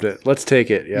should adopt it. Let's take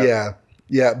it.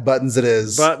 Yeah. Buttons it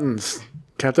is. Buttons.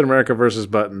 Captain America versus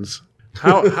Buttons.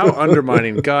 How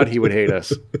undermining. God, he would hate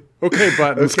us. Okay,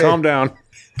 Buttons, calm down.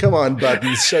 Come on,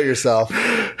 Buttons, show yourself.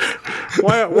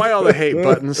 Why all the hate,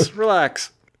 Buttons?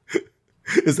 Relax.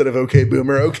 Instead of okay,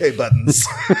 Boomer, okay, Buttons.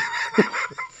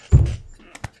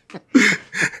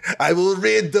 I will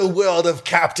rid the world of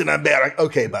Captain America.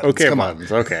 Okay, Buttons. Okay,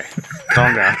 Buttons. Okay,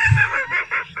 calm down.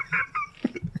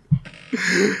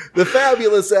 The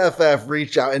fabulous FF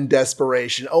reach out in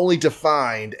desperation, only to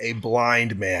find a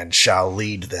blind man shall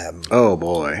lead them. Oh,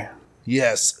 boy.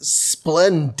 Yes,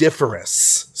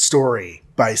 splendiferous story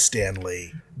by Stan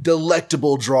Lee.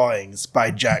 Delectable drawings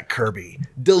by Jack Kirby.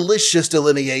 Delicious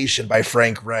delineation by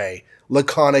Frank Ray.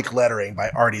 Laconic lettering by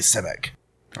Artie Simek.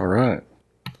 All right.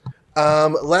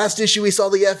 Last issue, we saw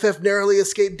the FF narrowly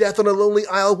escape death on a lonely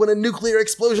isle when a nuclear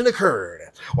explosion occurred.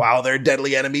 While their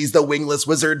deadly enemies, the Wingless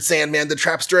Wizard, Sandman, the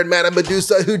Trapster, and Madame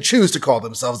Medusa, who choose to call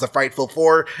themselves the Frightful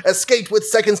Four, escaped with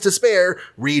seconds to spare,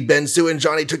 Reed, Ben, Sue, and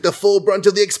Johnny took the full brunt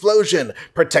of the explosion,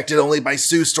 protected only by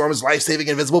Sue Storm's life-saving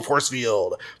invisible force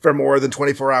field. For more than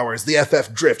 24 hours, the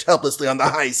FF drift helplessly on the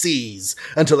high seas,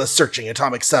 until a searching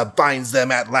atomic sub finds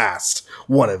them at last.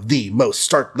 One of the most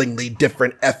startlingly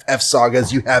different FF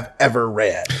sagas you have ever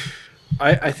read.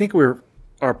 I think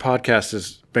our podcast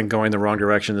has been going the wrong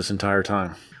direction this entire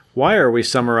time. Why are we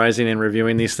summarizing and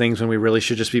reviewing these things when we really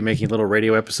should just be making little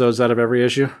radio episodes out of every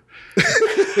issue?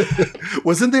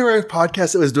 Wasn't there a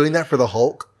podcast that was doing that for the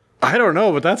Hulk? I don't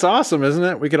know, but that's awesome, isn't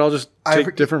it? We could all just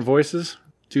take different voices,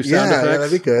 do sound effects. Yeah,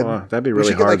 that'd be good. Oh, that'd be really we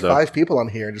should hard, get like 5 people on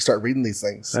here and just start reading these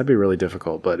things. That'd be really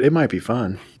difficult, but it might be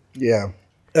fun. Yeah.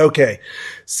 Okay.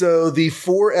 So the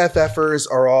 4 FFers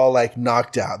are all like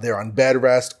knocked out. They're on bed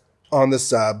rest on the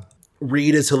sub.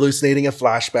 Reed is hallucinating a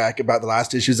flashback about the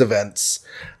last issue's events.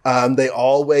 They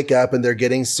all wake up and they're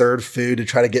getting served food to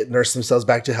try to nurse themselves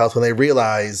back to health when they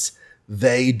realize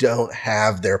they don't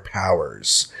have their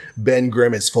powers. Ben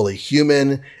Grimm is fully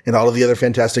human and all of the other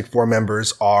Fantastic Four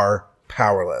members are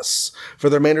powerless. For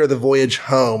the remainder of the voyage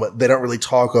home, they don't really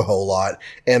talk a whole lot,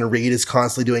 and Reed is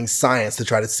constantly doing science to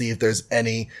try to see if there's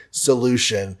any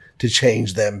solution to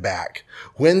change them back.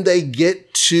 When they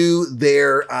get to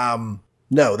their,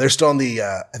 no, they're still on the,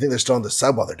 I think they're still on the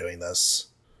sub while they're doing this.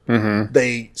 Mm-hmm.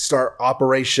 They start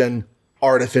Operation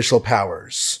Artificial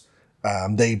Powers.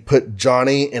 They put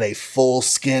Johnny in a full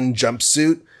skin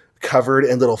jumpsuit covered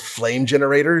in little flame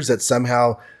generators that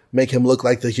somehow make him look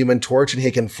like the Human Torch and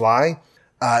he can fly.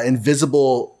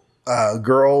 Invisible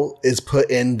Girl is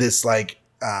put in this like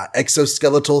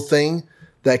exoskeletal thing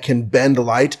that can bend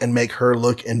light and make her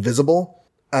look invisible.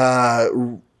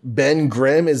 Ben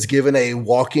Grimm is given a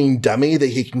walking dummy that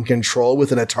he can control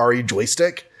with an Atari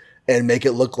joystick and make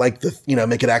it look like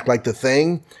make it act like the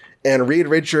Thing. And Reed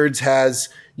Richards has,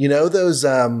 those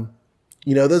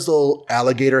little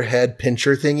alligator head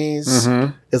pincher thingies?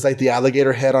 Mm-hmm. It's like the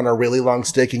alligator head on a really long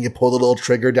stick, and you pull the little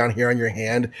trigger down here on your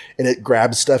hand, and it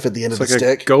grabs stuff at the end of the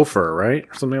stick. A gopher, right?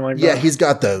 Something like that? Yeah, he's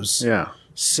got those. Yeah.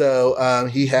 So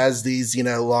he has these,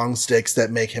 long sticks that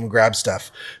make him grab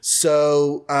stuff.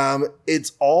 So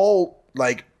it's all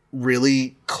like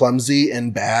really clumsy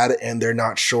and bad, and they're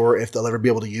not sure if they'll ever be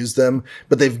able to use them,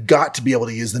 but they've got to be able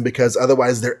to use them because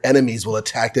otherwise their enemies will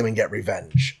attack them and get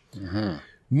revenge. Mm-hmm.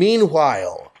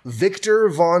 Meanwhile, Victor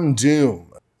Von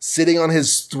Doom, sitting on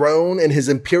his throne in his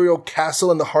imperial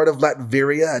castle in the heart of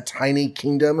Latveria, a tiny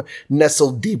kingdom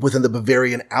nestled deep within the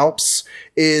Bavarian Alps,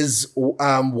 is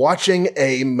watching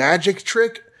a magic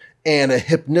trick and a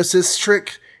hypnosis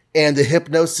trick. And the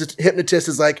hypnotist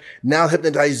is like, now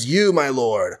hypnotize you, my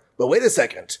lord. But wait a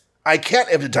second. I can't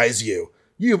hypnotize you.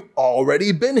 You've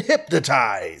already been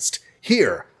hypnotized.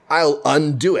 Here, I'll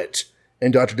undo it.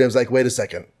 And Dr. Doom's like, wait a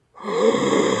second.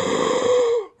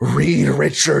 Reed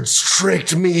Richards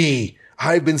tricked me.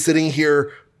 I've been sitting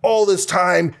here all this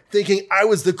time thinking I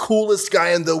was the coolest guy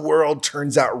in the world.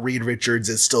 Turns out Reed Richards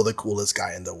is still the coolest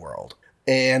guy in the world.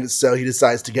 And so he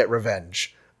decides to get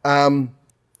revenge.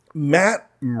 Matt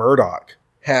Murdock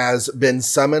has been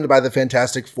summoned by the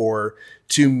Fantastic Four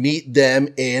to meet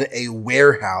them in a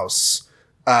warehouse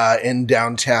in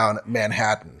downtown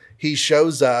Manhattan. He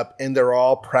shows up and they're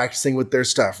all practicing with their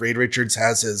stuff. Reed Richards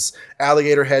has his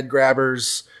alligator head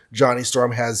grabbers. Johnny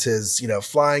Storm has his,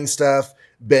 flying stuff.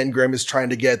 Ben Grimm is trying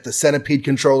to get the centipede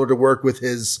controller to work with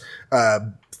his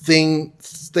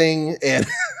thing, and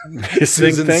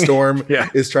Susan Storm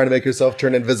is trying to make herself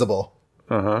turn invisible.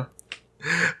 Uh-huh.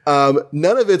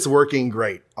 None of it's working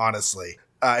great, honestly.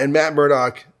 And Matt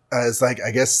Murdock is like,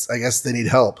 I guess they need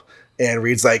help. And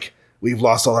Reed's like, we've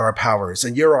lost all our powers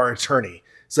and you're our attorney.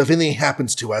 So if anything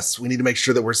happens to us, we need to make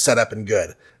sure that we're set up and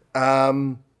good.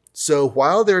 So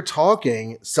while they're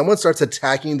talking, someone starts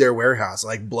attacking their warehouse,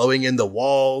 like blowing in the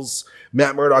walls.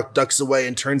 Matt Murdock ducks away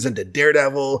and turns into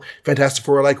Daredevil. Fantastic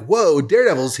Four are like, whoa,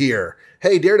 Daredevil's here.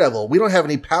 Hey, Daredevil, we don't have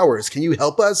any powers. Can you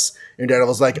help us? And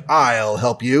Daredevil's like, I'll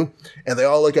help you. And they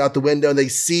all look out the window and they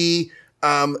see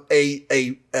a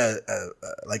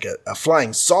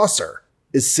flying saucer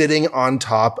is sitting on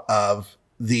top of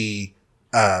the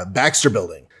Baxter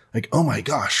building. Like, oh my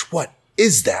gosh, what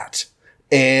is that?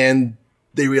 And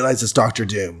they realize it's Dr.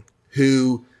 Doom,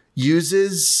 who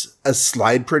uses a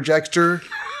slide projector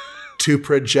to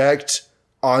project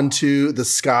onto the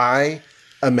sky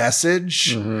a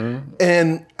message. Mm-hmm.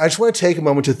 And I just want to take a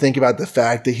moment to think about the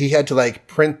fact that he had to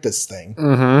print this thing,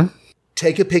 mm-hmm.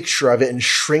 take a picture of it and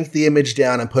shrink the image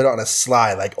down and put it on a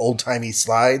slide, like old timey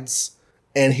slides.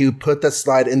 And he put that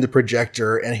slide in the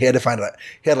projector and he had to find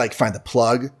the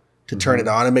plug to turn it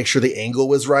on and make sure the angle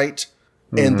was right.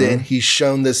 Mm-hmm. And then he's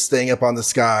shown this thing up on the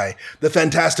sky. The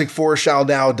Fantastic Four shall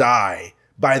now die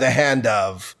by the hand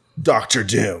of Dr.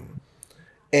 Doom.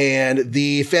 And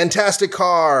the Fantastic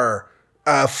Car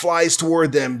flies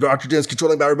toward them. Dr. Doom's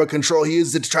controlling by remote control. He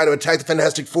uses it to try to attack the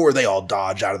Fantastic Four. They all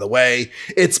dodge out of the way.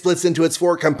 It splits into its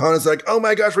 4 components. Like, oh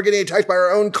my gosh, we're getting attacked by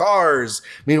our own cars.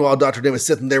 Meanwhile, Dr. Doom is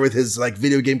sitting there with his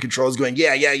video game controls going,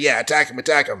 yeah, attack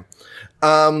him.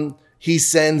 He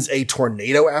sends a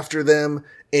tornado after them.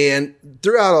 And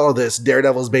throughout all this,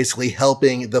 Daredevil's basically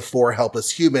helping the 4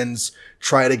 helpless humans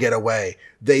try to get away.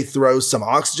 They throw some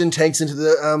oxygen tanks into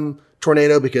the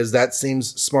tornado because that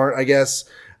seems smart, I guess.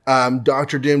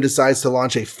 Dr. Doom decides to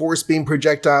launch a force beam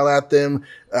projectile at them.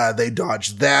 They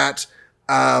dodge that.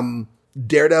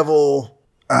 Daredevil,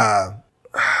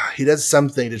 he does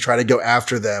something to try to go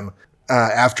after them,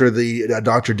 after the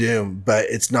Dr. Doom, but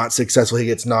it's not successful. He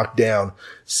gets knocked down.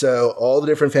 So all the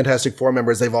different Fantastic Four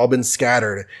members, they've all been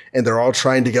scattered, and they're all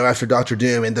trying to go after Dr.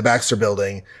 Doom in the Baxter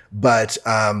Building, but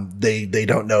they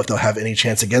don't know if they'll have any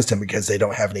chance against him because they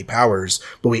don't have any powers.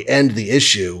 But we end the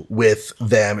issue with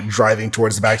them driving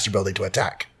towards the Baxter Building to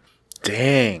attack.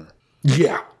 Dang.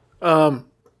 Yeah.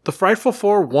 The Frightful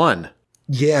Four won.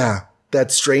 Yeah.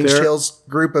 That Strange Tales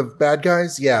group of bad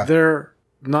guys? Yeah. They're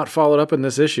not followed up in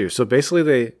this issue. So basically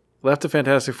they left the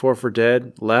Fantastic Four for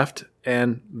dead, left,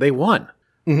 and they won.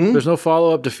 Mm-hmm. There's no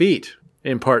follow-up defeat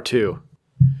in part 2.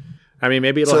 I mean,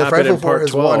 maybe it'll happen in part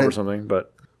 12 or something,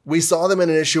 but... We saw them in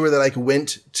an issue where they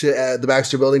went to the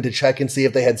Baxter Building to check and see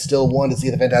if they had still won, to see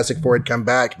if the Fantastic Four had come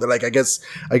back. They're like, I guess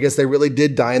they really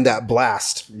did die in that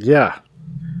blast. Yeah.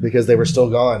 Because they were still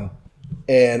gone.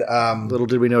 And little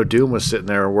did we know Doom was sitting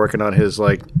there working on his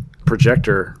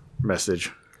projector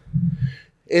message.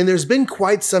 And there's been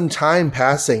quite some time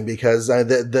passing because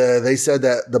they said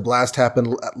that the blast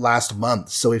happened last month.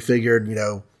 So we figured,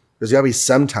 there's got to be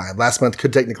some time. Last month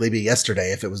could technically be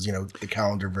yesterday if it was, the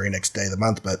calendar very next day of the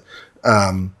month. But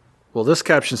well, this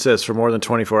caption says for more than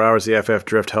 24 hours, the FF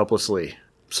drift helplessly.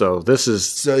 So this is...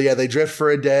 So yeah, they drift for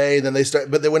a day, then they start.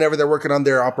 But then whenever they're working on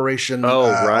their Operation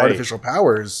Artificial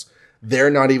Powers,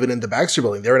 they're not even in the Baxter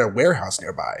Building. They're in a warehouse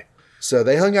nearby. So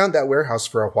they hung out in that warehouse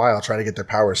for a while trying to get their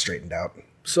powers straightened out.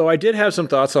 So I did have some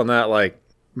thoughts on that,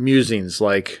 musings.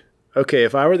 Okay,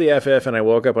 if I were the FF and I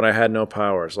woke up and I had no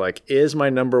powers, is my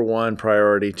number one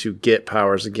priority to get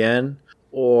powers again?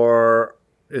 Or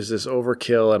is this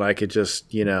overkill and I could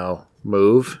just,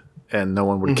 move and no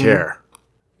one would care?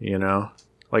 I don't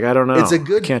know. It's a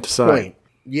good can't decide. Point.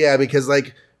 Yeah, because,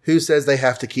 who says they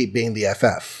have to keep being the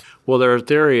FF? Well, their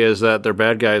theory is that their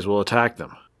bad guys will attack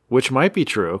them, which might be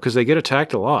true because they get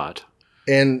attacked a lot.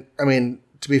 And, I mean,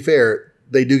 to be fair,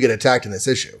 they do get attacked in this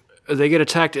issue. They get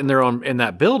attacked in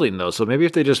that building, though. So maybe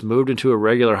if they just moved into a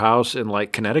regular house in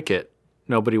Connecticut,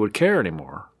 nobody would care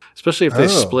anymore, especially if they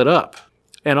split up.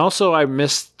 And also, I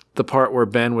missed the part where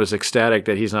Ben was ecstatic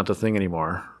that he's not the Thing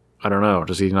anymore. I don't know.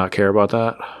 Does he not care about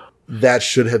that? That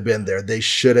should have been there. They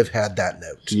should have had that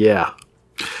note. Yeah.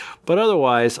 But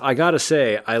otherwise, I got to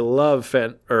say, I love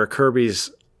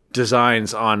Kirby's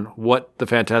designs on what the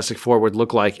Fantastic Four would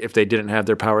look like if they didn't have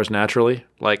their powers naturally.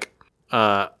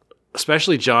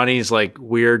 Especially Johnny's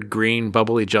weird green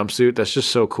bubbly jumpsuit. That's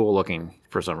just so cool looking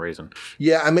for some reason.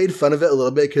 Yeah, I made fun of it a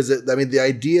little bit because the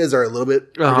ideas are a little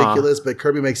bit ridiculous, but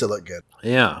Kirby makes it look good.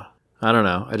 Yeah. I don't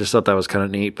know. I just thought that was kind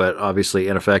of neat, but obviously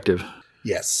ineffective.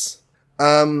 Yes.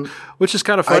 Which is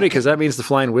kind of funny because that means the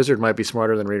Flying Wizard might be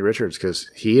smarter than Reed Richards because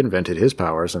he invented his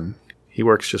powers and he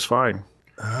works just fine.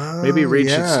 Maybe Reed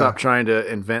should stop trying to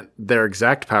invent their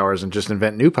exact powers and just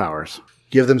invent new powers.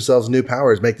 Give themselves new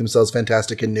powers, make themselves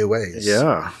fantastic in new ways.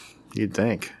 Yeah, you'd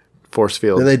think. Force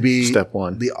field, then they'd be step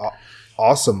one. The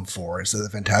awesome Four instead of the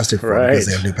Fantastic Four because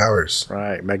they have new powers.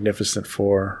 Right, Magnificent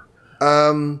Four.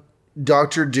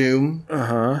 Dr. Doom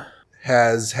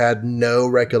has had no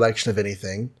recollection of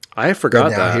anything. I forgot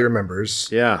that. Now he remembers.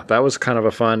 Yeah, that was kind of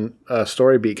a fun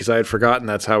story beat because I had forgotten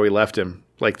that's how we left him,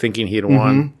 thinking he'd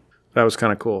won. That was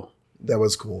kind of cool. That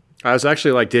was cool. I was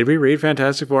actually did we read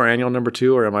Fantastic Four Annual number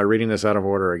 2 or am I reading this out of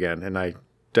order again? And I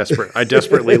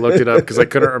desperately looked it up because I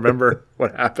couldn't remember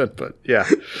what happened. But yeah,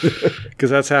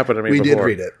 because that's happened to me before. We did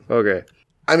read it. Okay.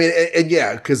 I mean, and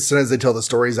yeah, because sometimes they tell the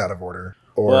stories out of order.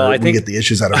 Or I think get the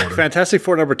issues out of order. Fantastic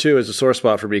Four number 2 is a sore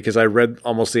spot for me because I read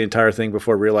almost the entire thing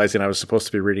before realizing I was supposed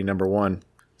to be reading number 1.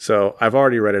 So I've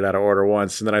already read it out of order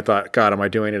once, and then I thought, God, am I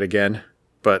doing it again?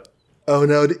 But oh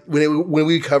no! When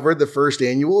we covered the first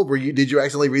annual, did you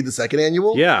accidentally read the second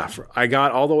annual? Yeah, I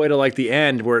got all the way to the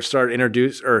end where it started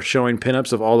showing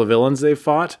pinups of all the villains they've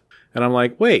fought, and I'm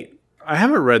like, wait, I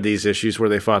haven't read these issues where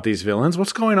they fought these villains.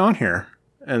 What's going on here?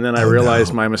 And then I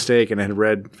realized my mistake and had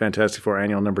read Fantastic Four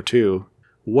Annual number 2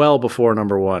 well before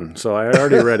number 1. So I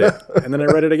already read it, and then I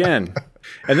read it again,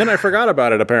 and then I forgot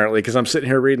about it apparently because I'm sitting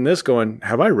here reading this, going,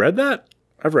 have I read that?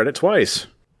 I've read it twice.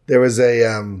 There was a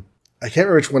I can't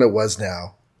remember which one it was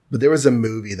now, but there was a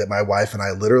movie that my wife and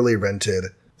I literally rented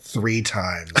 3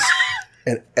 times.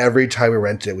 And every time we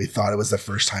rented it, we thought it was the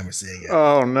first time we're seeing it.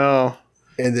 Oh, no.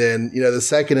 And then, the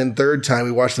second and third time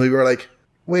we watched the movie, we were like,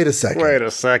 wait a second. Wait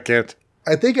a second.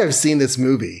 I think I've seen this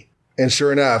movie. And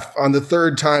sure enough, on the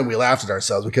third time, we laughed at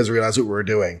ourselves because we realized what we were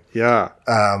doing. Yeah.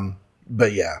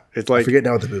 But yeah, it's like, I forget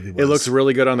now what the movie was. It looks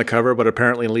really good on the cover, but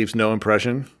apparently leaves no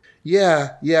impression.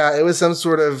 Yeah. It was some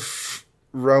sort of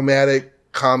romantic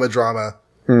comedy drama,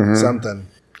 something.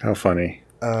 How funny.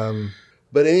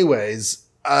 But anyways,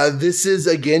 this is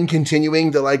again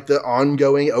continuing the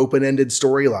ongoing open-ended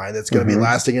storyline that's going to be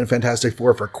lasting in Fantastic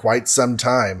Four for quite some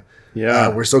time. Yeah,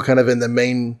 we're still kind of in the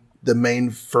main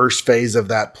first phase of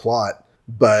that plot,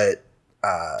 but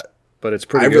it's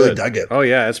pretty good. I really dug it. Oh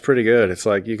yeah, it's pretty good. It's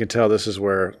like you can tell this is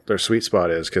where their sweet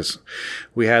spot is, because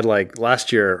we had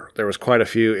last year there was quite a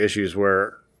few issues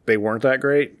where they weren't that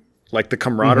great. Like the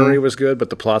camaraderie was good, but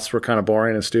the plots were kind of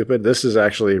boring and stupid. This is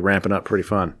actually ramping up pretty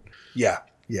fun. Yeah.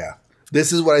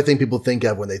 This is what I think people think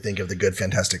of when they think of the good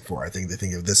Fantastic Four. I think they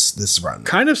think of this run.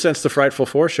 Kind of since the Frightful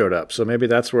Four showed up, so maybe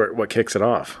that's what kicks it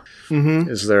off.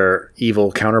 Is their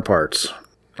evil counterparts.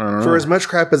 I don't know. For as much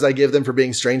crap as I give them for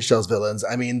being Strange Tales villains,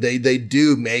 I mean, they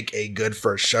do make a good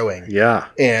first showing. Yeah.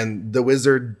 And the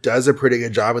Wizard does a pretty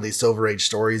good job with these Silver Age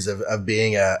stories of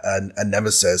being a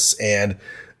nemesis. And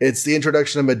it's the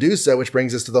introduction of Medusa, which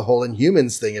brings us to the whole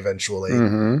Inhumans thing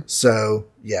eventually. So,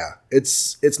 yeah,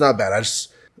 it's not bad.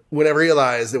 When I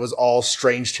realized it was all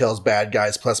Strange Tales bad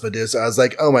guys plus Medusa, I was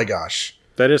like, oh my gosh.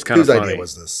 That is kind of funny. Whose idea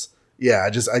was this? Yeah,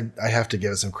 I have to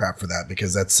give it some crap for that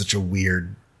because that's such a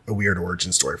weird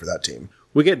origin story for that team.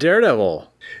 We get Daredevil.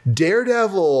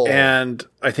 And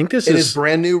I think this is his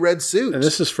brand new red suit. And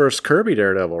this is first Kirby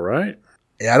Daredevil, right?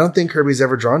 Yeah, I don't think Kirby's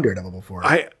ever drawn Daredevil before.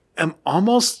 I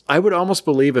would almost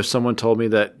believe if someone told me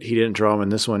that he didn't draw him in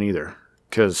this one either,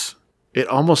 because it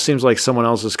almost seems like someone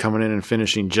else is coming in and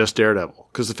finishing just Daredevil.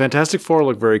 Because the Fantastic Four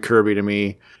look very Kirby to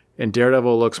me, and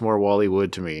Daredevil looks more Wally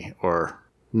Wood to me, or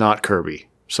not Kirby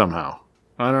somehow.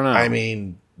 I don't know. I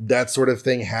mean, that sort of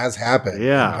thing has happened in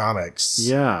comics.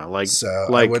 Yeah,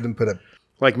 I wouldn't put it.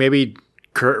 Like maybe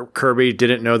Kirby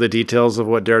didn't know the details of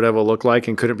what Daredevil looked like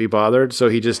and couldn't be bothered, so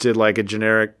he just did like a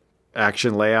generic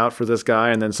action layout for this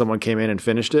guy, and then someone came in and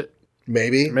finished it.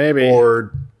 Maybe,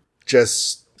 or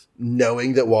just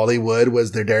knowing that Wally Wood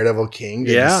was their Daredevil king,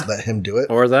 just let him do it,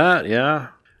 or that. Yeah,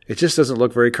 it just doesn't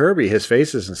look very Kirby. His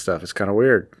faces and stuff. It's kind of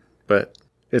weird, but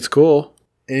it's cool.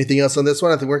 Anything else on this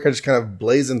one? I think we're just kind of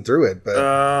blazing through it, but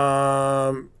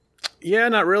yeah,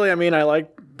 not really. I mean, I like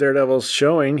Daredevil's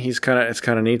showing. It's kind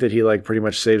of neat that he pretty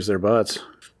much saves their butts.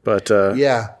 But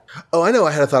yeah. Oh, I know.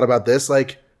 I had a thought about this.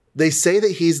 They say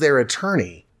that he's their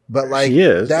attorney, but he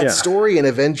is, that story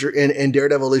in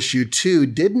Daredevil issue 2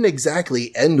 didn't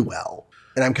exactly end well,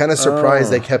 and I'm kind of surprised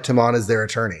they kept him on as their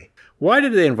attorney. Why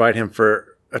did they invite him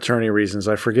for attorney reasons?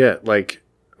 I forget.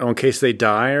 In case they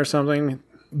die or something.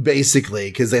 Basically,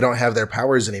 because they don't have their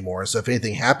powers anymore. So if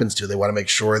anything happens to, they want to make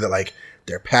sure that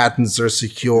their patents are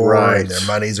secure and their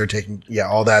monies are taken. Yeah,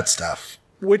 all that stuff.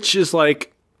 Which is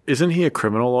isn't he a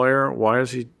criminal lawyer? Why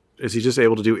is he just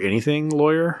able to do anything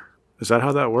lawyer? Is that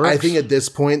how that works? I think at this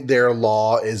point, their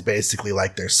law is basically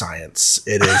like their science.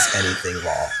 It is anything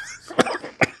law.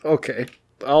 Okay.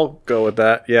 I'll go with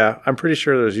that. Yeah. I'm pretty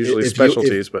sure there's usually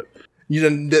specialties, but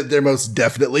there most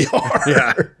definitely are.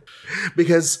 Yeah.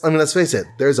 Because, let's face it,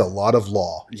 there's a lot of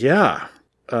law. Yeah.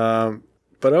 But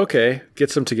okay.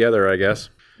 Gets them together, I guess.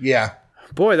 Yeah.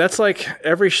 Boy, that's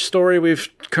every story we've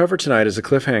covered tonight is a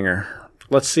cliffhanger.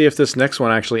 Let's see if this next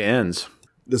one actually ends.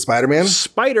 The Spider-Man?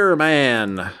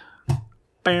 Spider-Man.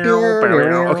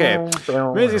 Okay.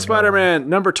 Amazing Spider-Man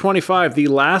number 25, the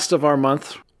last of our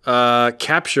month,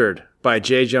 captured by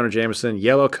J. Jonah Jameson,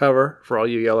 yellow cover for all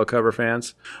you yellow cover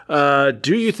fans.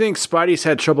 Do you think Spidey's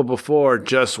had trouble before?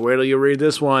 Just wait till you read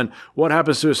this one. What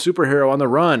happens to a superhero on the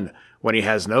run when he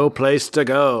has no place to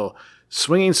go?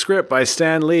 Swinging script by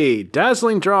Stan Lee.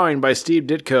 Dazzling drawing by Steve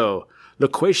Ditko.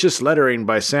 Loquacious lettering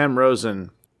by Sam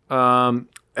Rosen.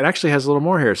 It actually has a little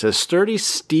more here. It says, sturdy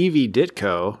Stevie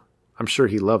Ditko, I'm sure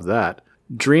he loved that,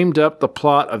 dreamed up the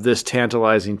plot of this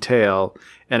tantalizing tale,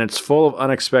 and it's full of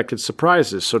unexpected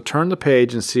surprises. So turn the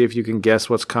page and see if you can guess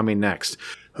what's coming next.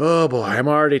 Oh boy, I'm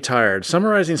already tired.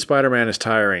 Summarizing Spider-Man is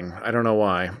tiring. I don't know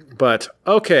why. But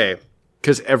okay,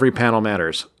 because every panel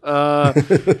matters.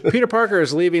 Peter Parker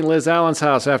is leaving Liz Allen's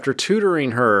house after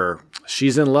tutoring her.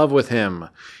 She's in love with him.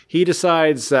 He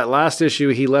decides that last issue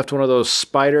he left one of those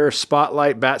spider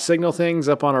spotlight bat signal things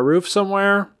up on a roof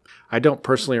somewhere. I don't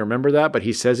personally remember that, but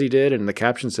he says he did, and the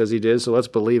caption says he did, so let's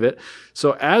believe it.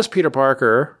 So as Peter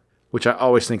Parker, which I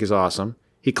always think is awesome,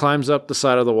 he climbs up the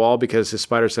side of the wall because his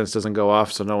spider sense doesn't go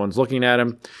off, so no one's looking at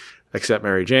him except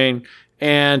Mary Jane.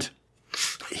 And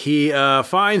he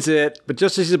finds it, but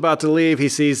just as he's about to leave, he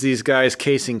sees these guys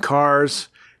casing cars,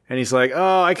 and he's like,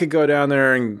 oh, I could go down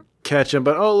there and catch him,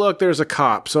 but oh, look, there's a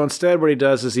cop. So instead what he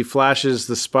does is he flashes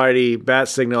the Spidey bat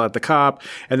signal at the cop,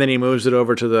 and then he moves it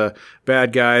over to the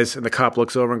bad guys, and the cop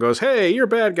looks over and goes, hey, you're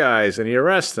bad guys, and he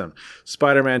arrests them.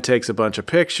 Spider-Man takes a bunch of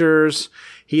pictures.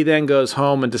 He then goes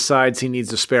home and decides he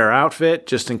needs a spare outfit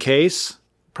just in case.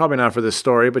 Probably not for this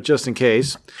story, but just in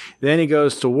case. Then he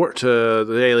goes to work to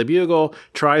the Daily Bugle,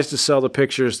 tries to sell the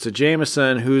pictures to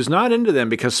Jameson, who's not into them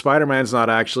because Spider-Man's not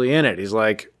actually in it. He's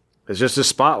like, it's just a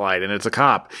spotlight and it's a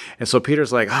cop. And so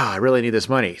Peter's like, I really need this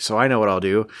money. So I know what I'll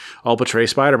do. I'll betray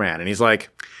Spider-Man. And he's like,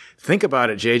 think about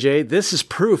it, JJ. This is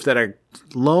proof that a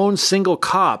lone single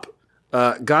cop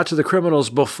got to the criminals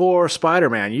before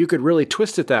Spider-Man. You could really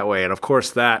twist it that way. And of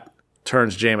course that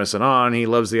turns Jameson on. He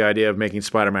loves the idea of making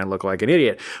Spider-Man look like an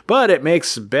idiot. But it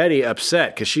makes Betty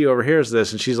upset because she overhears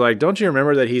this and she's like, don't you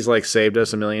remember that he's like saved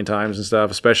us a million times and stuff,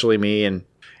 especially me and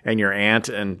your aunt,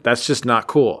 and that's just not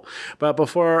cool. But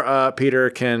before Peter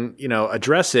can,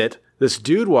 address it, this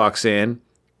dude walks in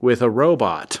with a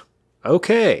robot.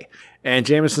 Okay. And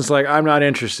Jameson's like, I'm not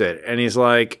interested. And he's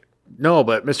like, no,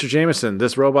 but Mr. Jameson,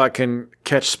 this robot can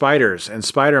catch spiders and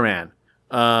Spider-Man.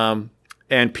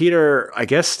 And Peter, I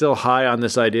guess, still high on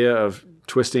this idea of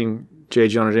twisting J.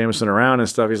 Jonah Jameson around and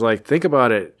stuff. He's like, think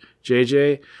about it,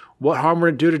 JJ. What harm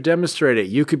would it do to demonstrate it?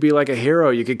 You could be like a hero.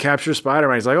 You could capture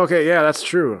Spider-Man. He's like, okay, yeah, that's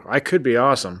true. I could be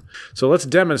awesome. So let's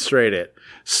demonstrate it.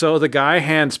 So the guy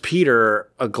hands Peter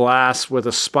a glass with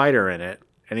a spider in it.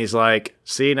 And he's like,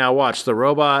 see, now watch. The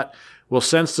robot will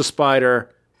sense the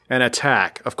spider and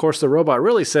attack. Of course, the robot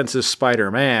really senses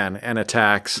Spider-Man and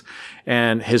attacks.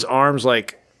 And his arms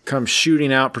come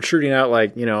protruding out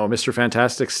like, Mr.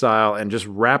 Fantastic style and just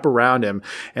wrap around him.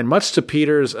 And much to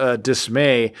Peter's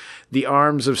dismay, the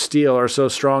arms of steel are so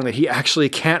strong that he actually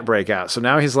can't break out. So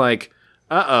now he's like,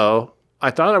 uh-oh,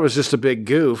 I thought I was just a big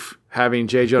goof having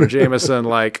J. Jonah Jameson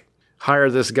hire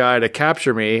this guy to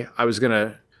capture me. I was going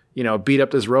to, beat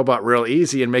up this robot real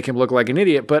easy and make him look like an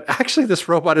idiot. But actually this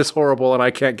robot is horrible and I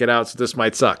can't get out, so this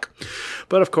might suck.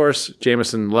 But of course,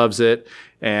 Jameson loves it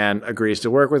and agrees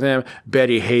to work with him.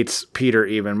 Betty hates Peter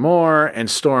even more and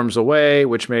storms away,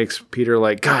 which makes Peter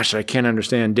like, gosh, I can't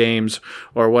understand dames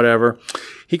or whatever.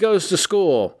 He goes to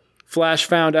school. Flash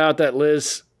found out that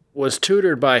Liz was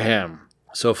tutored by him.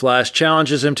 So Flash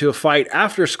challenges him to a fight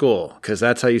after school, because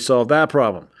that's how you solve that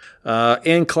problem.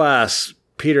 In class,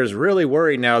 Peter's really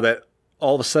worried now that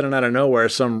all of a sudden out of nowhere,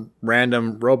 some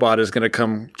random robot is going to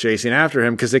come chasing after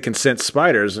him because it can sense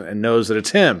spiders and knows that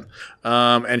it's him.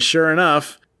 And sure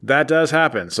enough, that does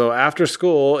happen. So after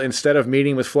school, instead of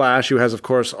meeting with Flash, who has, of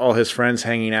course, all his friends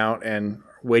hanging out and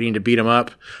waiting to beat him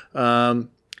up,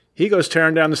 he goes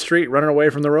tearing down the street, running away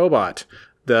from the robot.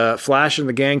 The Flash and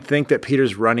the gang think that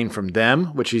Peter's running from them,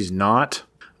 which he's not.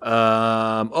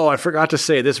 I forgot to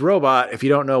say, this robot, if you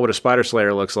don't know what a Spider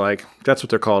Slayer looks like, that's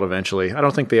what they're called eventually. I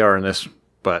don't think they are in this,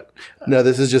 but... No,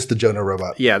 this is just the Jonah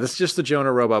robot. Yeah, this is just the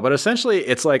Jonah robot. But essentially,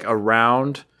 it's like a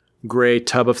round gray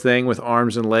tub of thing with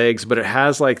arms and legs, but it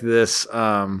has this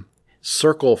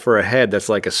circle for a head that's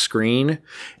like a screen.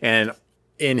 And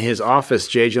in his office,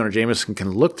 J. Jonah Jameson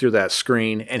can look through that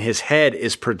screen, and his head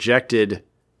is projected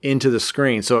into the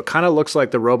screen. So it kind of looks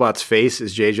like the robot's face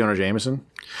is J. Jonah Jameson,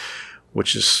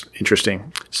 which is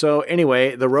interesting. So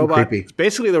anyway, the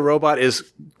robot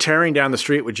is tearing down the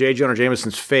street with J. Jonah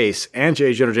Jameson's face and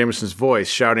J. Jonah Jameson's voice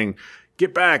shouting,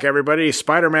 "Get back, everybody.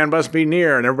 Spider-Man must be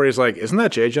near." And everybody's like, isn't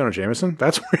that J. Jonah Jameson?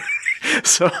 That's weird.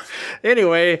 So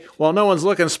anyway, while no one's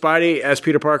looking, Spidey, as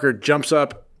Peter Parker jumps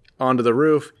up onto the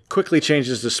roof, quickly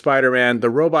changes to Spider-Man. The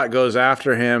robot goes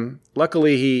after him.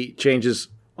 Luckily, he changes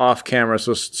off camera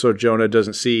so Jonah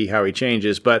doesn't see how he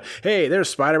changes. But hey, there's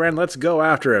Spider-Man. Let's go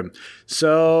after him.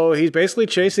 So he's basically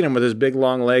chasing him with his big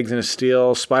long legs and his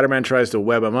steel. Spider-Man tries to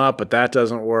web him up, but that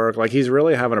doesn't work. He's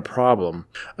really having a problem.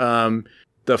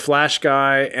 The Flash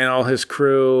guy and all his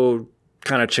crew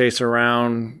kind of chase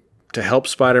around to help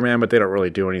Spider-Man, but they don't really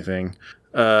do anything.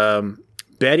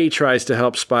 Betty tries to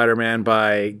help Spider-Man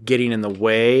by getting in the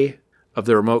way of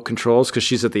the remote controls because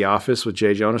she's at the office with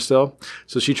J. Jonah still.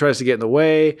 So she tries to get in the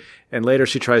way, and later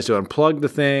she tries to unplug the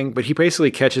thing, but he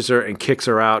basically catches her and kicks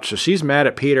her out. So she's mad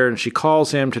at Peter, and she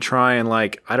calls him to try and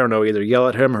either yell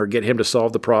at him or get him to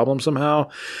solve the problem somehow.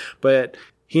 But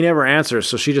he never answers,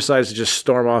 so she decides to just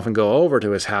storm off and go over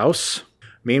to his house.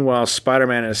 Meanwhile,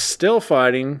 Spider-Man is still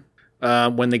fighting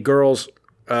when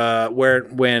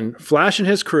Flash and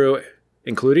his crew,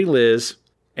 including Liz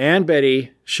and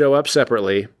Betty, show up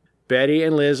separately. Betty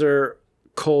and Liz are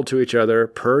cold to each other,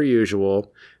 per usual.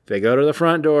 They go to the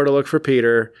front door to look for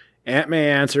Peter. Aunt May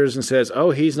answers and says,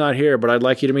 "Oh, he's not here, but I'd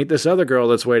like you to meet this other girl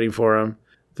that's waiting for him.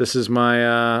 This is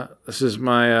my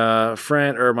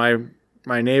friend, or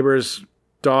my neighbor's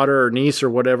daughter or niece or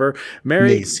whatever,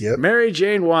 Mary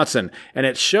Jane Watson. And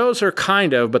it shows her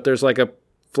kind of, but there's like a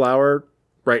flower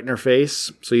right in her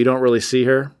face, so you don't really see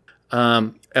her.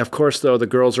 Of course, though, the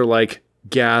girls are like,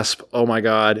 gasp, oh my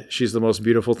God, she's the most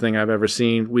beautiful thing I've ever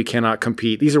seen. We cannot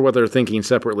compete. These are what they're thinking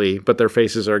separately, but their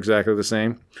faces are exactly the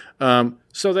same.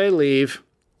 So they leave.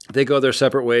 They go their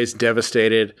separate ways,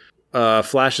 devastated.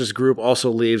 Flash's group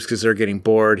also leaves because they're getting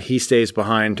bored. He stays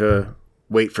behind to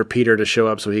wait for Peter to show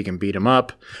up so he can beat him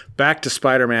up. Back to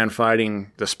Spider-Man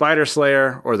fighting the Spider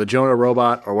Slayer or the Jonah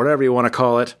robot or whatever you want to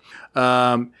call it.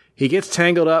 He gets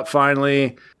tangled up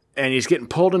finally, and he's getting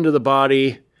pulled into the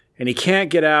body, and he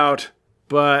can't get out.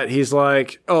 But he's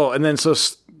like, oh, and then so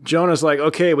Jonah's like,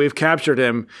 okay, we've captured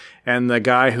him. And the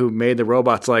guy who made the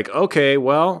robot's like, okay,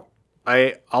 well,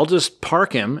 I'll just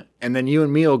park him, and then you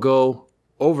and me will go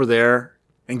over there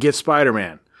and get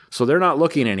Spider-Man. So they're not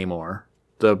looking anymore.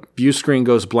 The view screen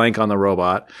goes blank on the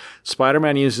robot.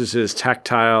 Spider-Man uses his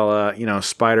tactile,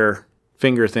 spider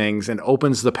finger things and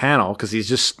opens the panel because he's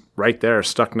just right there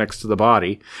stuck next to the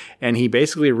body, and he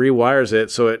basically rewires it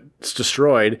so it's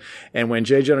destroyed. And when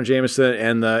J. Jonah Jameson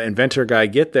and the inventor guy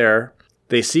get there,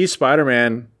 they see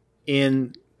Spider-Man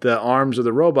in the arms of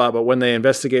the robot, but when they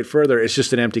investigate further, it's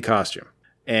just an empty costume.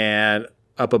 And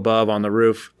up above on the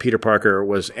roof, Peter Parker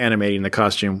was animating the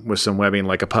costume with some webbing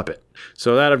like a puppet.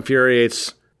 So that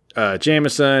infuriates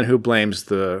Jameson, who blames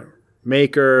the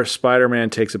maker. Spider-Man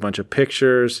takes a bunch of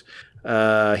pictures.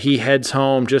 He heads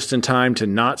home just in time to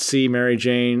not see Mary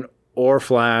Jane or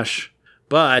Flash.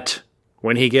 But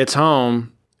when he gets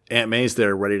home, Aunt May's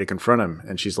there ready to confront him.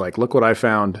 And she's like, look what I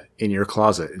found in your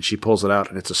closet. And she pulls it out,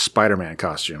 and it's a Spider-Man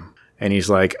costume. And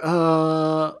he's like,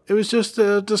 it was just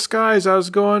a disguise. I was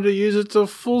going to use it to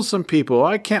fool some people.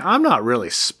 I'm not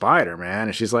really Spider-Man.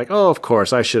 And she's like, oh, of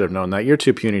course, I should have known that. You're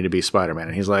too puny to be Spider-Man.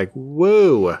 And he's like,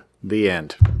 woo, the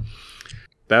end.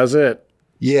 That was it.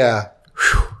 Yeah.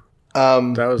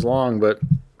 That was long, but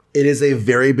it is a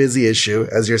very busy issue,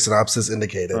 as your synopsis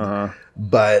indicated.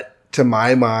 But to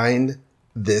my mind,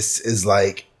 this is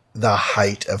like the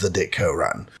height of the Ditko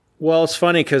run. Well, it's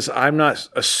funny because I'm not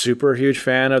a super huge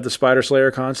fan of the Spider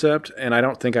Slayer concept, and I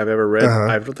don't think I've ever read.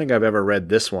 I don't think I've ever read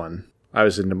this one. I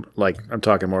was into I'm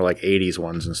talking more like 80s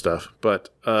ones and stuff. But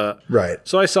right.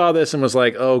 So I saw this and was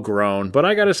like, oh, groan. But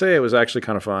I got to say, it was actually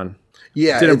kind of fun.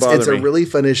 Yeah, it's a really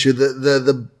fun issue.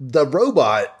 The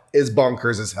robot is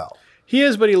bonkers as hell. He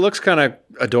is, but he looks kind of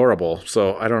adorable.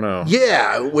 So I don't know.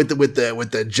 Yeah, with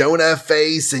the Jonah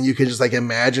face, and you can just like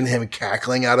imagine him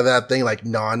cackling out of that thing like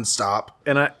nonstop.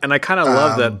 And I kind of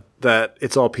love that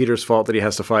it's all Peter's fault that he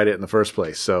has to fight it in the first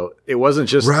place. So it wasn't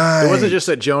just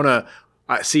that Jonah.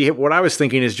 See, what I was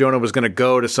thinking is Jonah was going to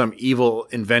go to some evil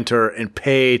inventor and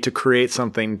pay to create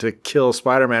something to kill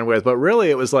Spider-Man with, but really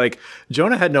it was like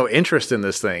Jonah had no interest in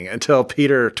this thing until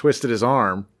Peter twisted his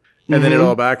arm. And then it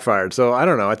all backfired. So I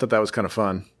don't know. I thought that was kind of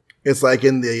fun. It's like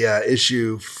in the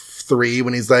issue 3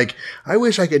 when he's like, I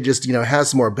wish I could just, have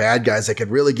some more bad guys that could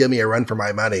really give me a run for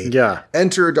my money. Yeah.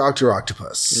 Enter Dr.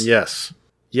 Octopus. Yes.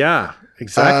 Yeah,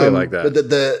 exactly like that. But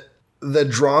the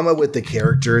drama with the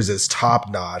characters is top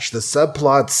notch. The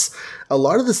subplots, a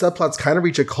lot of the subplots kind of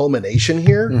reach a culmination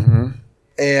here.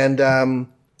 And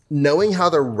knowing how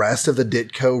the rest of the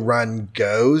Ditko run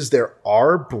goes, there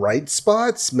are bright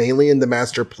spots, mainly in the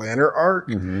Master Planner arc.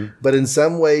 But in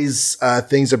some ways,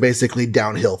 things are basically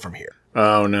downhill from here.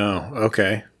 Oh, no.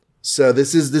 Okay. So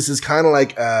this is kind of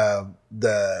like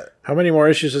the... How many more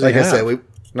issues does he have? Like I said,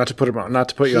 not to put you on the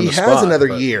spot. He has another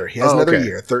year. He has another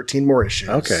year. 13 more issues.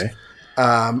 Okay.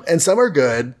 And some are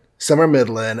good, some are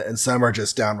middling, and some are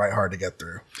just downright hard to get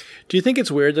through. Do you think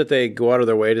it's weird that they go out of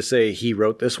their way to say he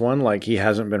wrote this one, like he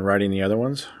hasn't been writing the other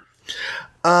ones?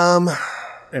 And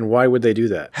why would they do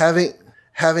that?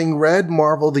 Having read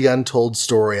Marvel The Untold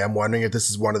Story, I'm wondering if this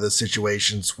is one of the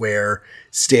situations where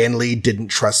Stan Lee didn't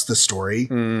trust the story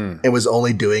and was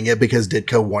only doing it because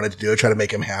Ditko wanted to do it, try to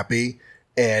make him happy,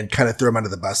 and kind of threw him under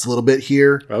the bus a little bit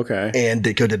here. Okay. And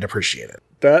Ditko didn't appreciate it.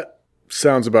 That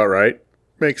sounds about right.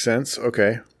 Makes sense.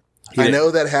 Okay. I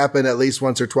know that happened at least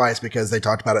once or twice because they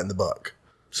talked about it in the book.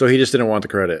 So he just didn't want the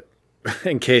credit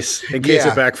in case it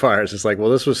backfires. It's like, well,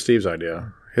 this was Steve's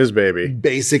idea, his baby.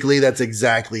 Basically, that's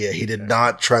exactly it. He did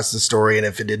not trust the story, and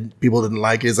if people didn't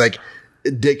like it, it's like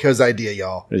Ditko's idea,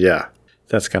 y'all. Yeah,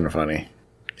 that's kind of funny.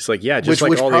 He's like, yeah, just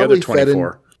like all the other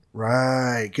 24.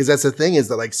 Right, because that's the thing is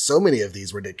that like so many of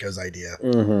these were Ditko's idea.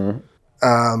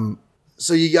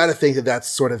 So you got to think that that's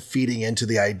sort of feeding into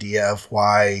the idea of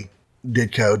why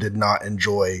Ditko did not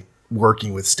enjoy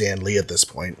working with Stan Lee at this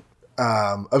point.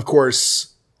 Of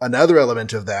course, another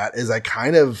element of that is I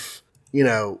kind of,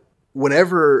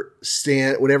 whenever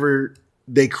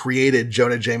they created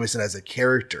Jonah Jameson as a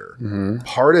character.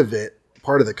 Part of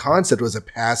the concept was a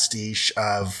pastiche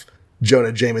of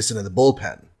Jonah Jameson in the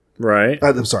bullpen. Right.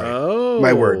 I'm sorry. Oh.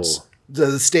 My words.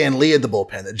 The Stan Lee in the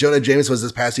bullpen. That Jonah Jameson was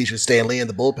this pastiche of Stan Lee in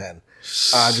the bullpen.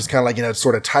 Just kind of like,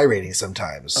 sort of tirading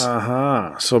sometimes.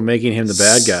 So making him the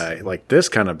bad guy, like this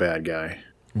kind of bad guy.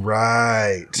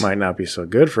 Right. Might not be so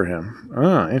good for him.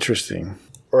 Interesting.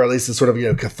 Or at least in sort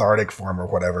of, cathartic form or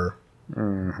whatever.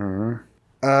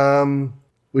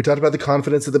 We talked about the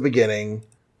confidence at the beginning.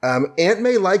 Aunt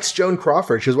May likes Joan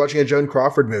Crawford. She was watching a Joan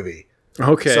Crawford movie.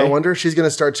 Okay. So I wonder if she's going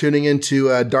to start tuning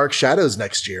into Dark Shadows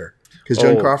next year. Because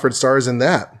Joan Crawford stars in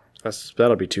that.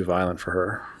 That'll be too violent for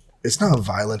her. It's not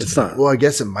violent. It's not. Well, I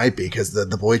guess it might be because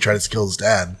the boy tried to kill his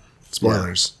dad.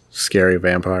 Spoilers. Yeah. Scary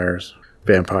vampires.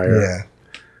 Vampire.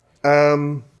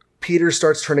 Yeah. Peter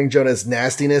starts turning Jonah's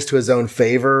nastiness to his own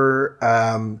favor.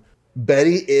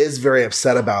 Betty is very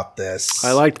upset about this.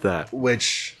 I liked that.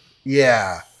 Which,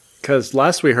 yeah. Because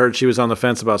last we heard she was on the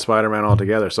fence about Spider-Man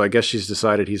altogether, so I guess she's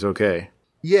decided he's okay.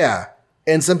 Yeah.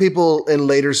 And some people in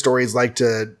later stories like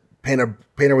to paint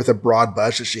her with a broad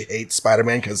brush that she hates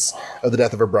Spider-Man because of the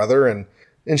death of her brother, and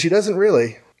she doesn't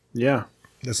really. Yeah.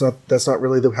 That's not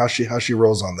really how she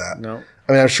rolls on that. No.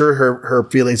 I mean, I'm sure her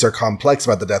feelings are complex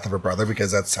about the death of her brother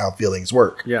because that's how feelings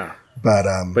work. Yeah.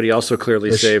 But he also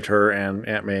clearly saved her and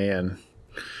Aunt May, and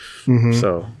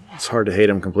so it's hard to hate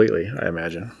him completely, I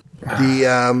imagine.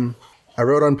 I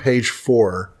wrote on page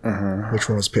 4. Which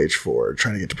one was page 4?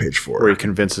 Trying to get to page 4. Where he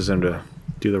convinces him to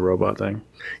do the robot thing.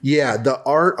 Yeah, the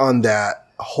art on that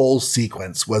whole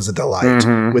sequence was a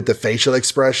delight with the facial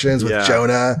expressions, with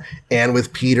Jonah and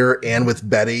with Peter and with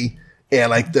Betty. And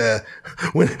like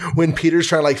when Peter's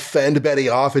trying to like fend Betty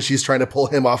off as she's trying to pull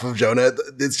him off of Jonah,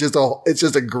 it's just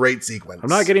a great sequence. I'm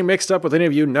not getting mixed up with any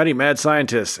of you nutty mad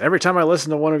scientists. Every time I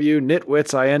listen to one of you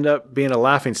nitwits, I end up being a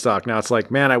laughingstock. Now it's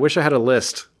like, man, I wish I had a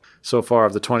list so far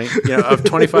of the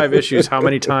 25 issues, how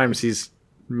many times he's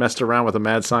messed around with a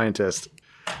mad scientist.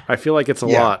 I feel like it's a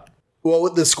lot. Well,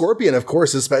 the Scorpion, of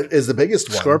course, is the biggest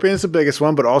one. Scorpion's the biggest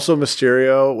one, but also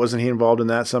Mysterio. Wasn't he involved in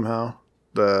that somehow?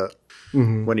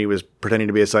 When he was pretending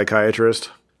to be a psychiatrist.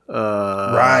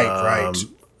 Right.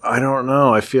 I don't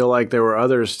know. I feel like there were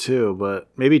others too, but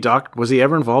maybe was he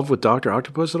ever involved with Dr.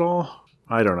 Octopus at all?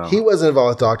 I don't know. He wasn't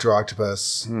involved with Dr.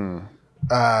 Octopus.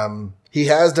 He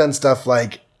has done stuff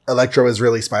like Electro is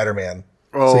really Spider-Man.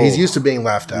 So he's used to being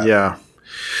laughed at. Yeah.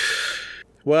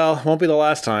 Well, won't be the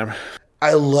last time.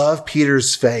 I love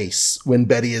Peter's face when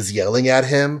Betty is yelling at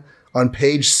him. On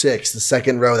page 6, the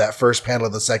second row, that first panel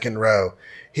of the second row,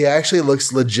 he actually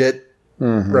looks legit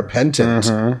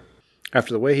repentant.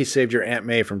 After the way he saved your Aunt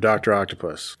May from Dr.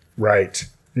 Octopus. Right.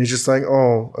 And he's just like,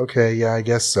 oh, okay, yeah, I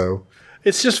guess so.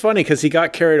 It's just funny because he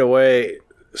got carried away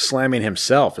slamming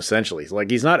himself, essentially. Like,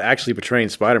 he's not actually betraying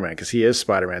Spider-Man because he is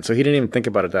Spider-Man, so he didn't even think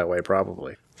about it that way,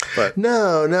 probably. But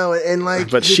No, and like,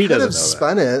 but she doesn't know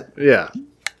spun that. it. Yeah.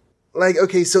 Like,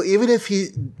 okay, so even if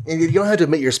and you don't have to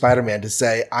admit you're Spider-Man to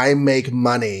say, I make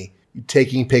money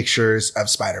taking pictures of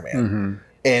Spider-Man.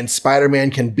 And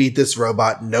Spider-Man can beat this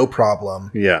robot, no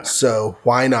problem. Yeah. So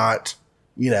why not,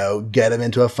 get him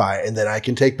into a fight and then I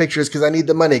can take pictures because I need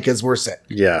the money because we're sick.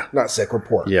 Yeah. Not sick, we're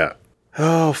poor. Yeah.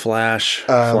 Oh, Flash.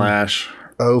 Flash.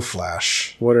 Oh,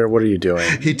 Flash. What are you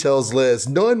doing? He tells Liz,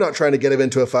 no, I'm not trying to get him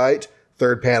into a fight.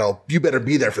 Third panel, you better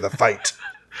be there for the fight.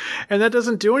 And that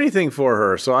doesn't do anything for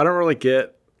her. So I don't really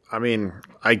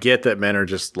I get that men are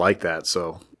just like that.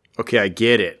 So, okay, I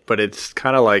get it. But it's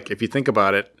kind of like, if you think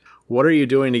about it, what are you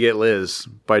doing to get Liz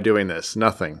by doing this?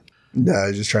 Nothing. No,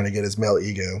 he's just trying to get his male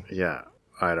ego. Yeah,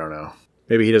 I don't know.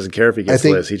 Maybe he doesn't care if he gets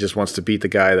Liz. He just wants to beat the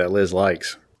guy that Liz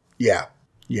likes. Yeah.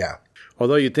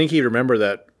 Although you'd think he'd remember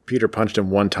that Peter punched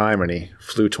him one time and he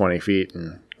flew 20 feet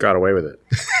and got away with it.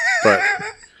 But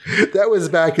that was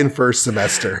back in first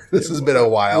semester. This has been a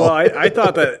while. Well, I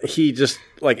thought that he just,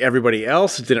 like everybody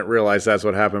else, didn't realize that's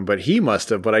what happened, but he must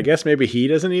have. But I guess maybe he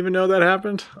doesn't even know that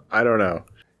happened. I don't know.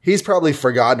 He's probably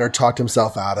forgotten or talked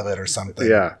himself out of it or something.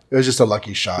 Yeah. It was just a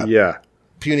lucky shot. Yeah.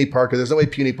 Puny Parker. There's no way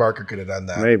Puny Parker could have done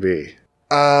that. Maybe.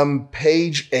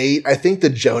 Page 8. I think the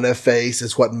Jonah face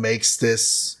is what makes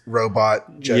this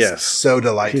robot just so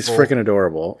delightful. He's freaking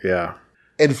adorable. Yeah.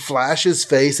 And Flash's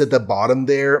face at the bottom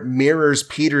there mirrors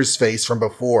Peter's face from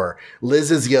before.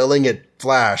 Liz is yelling at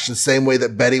Flash the same way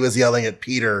that Betty was yelling at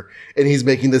Peter, and he's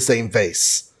making the same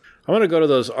face. I want to go to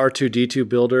those R2-D2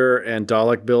 Builder and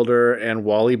Dalek Builder and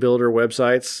Wally Builder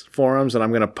websites, forums, and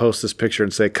I'm going to post this picture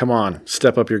and say, come on,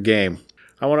 step up your game.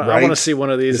 I want to see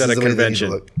one of these at a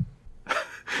convention.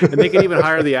 And they can even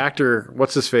hire the actor,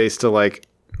 what's his face, to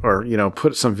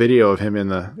put some video of him in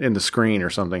the screen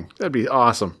or something. That'd be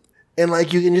awesome. And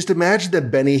like, you can just imagine the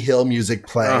Benny Hill music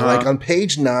playing. Like on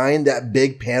page 9, that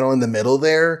big panel in the middle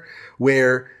there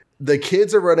where the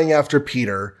kids are running after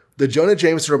Peter. The Jonah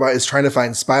Jameson robot is trying to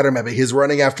find Spider-Man, but he's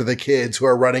running after the kids who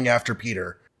are running after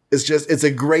Peter. It's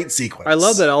a great sequence. I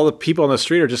love that all the people on the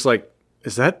street are just like,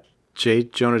 is that J.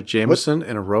 Jonah Jameson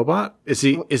in a robot? Is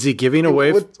he giving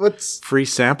away free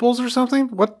samples or something?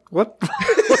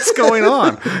 What's going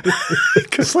on?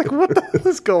 Because like, what the hell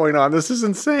is going on? This is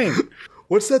insane.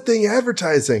 What's that thing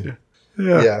advertising?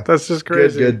 Yeah, that's just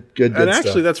crazy. Good and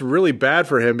actually, stuff. that's really bad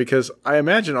for him because I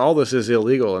imagine all this is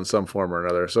illegal in some form or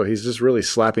another. So he's just really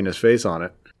slapping his face on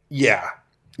it. Yeah.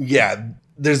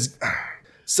 There's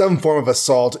some form of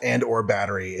assault and or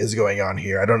battery is going on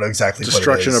here. I don't know exactly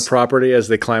Destruction what it is. of property as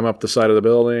they climb up the side of the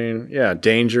building. Yeah,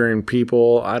 endangering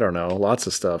people. I don't know. Lots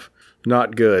of stuff.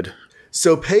 Not good.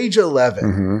 So page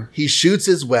 11, he shoots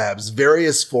his webs,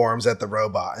 various forms at the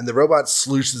robot, and the robot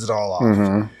slooshes it all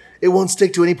off. It won't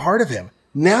stick to any part of him.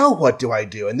 Now what do I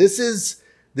do? And this is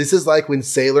like when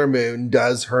Sailor Moon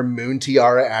does her Moon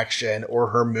Tiara action or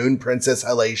her Moon Princess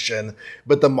halation,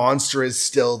 but the monster is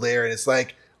still there. And it's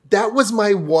like, that was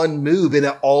my one move and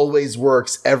it always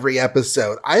works every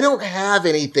episode. I don't have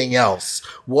anything else.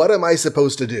 What am I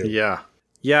supposed to do? Yeah.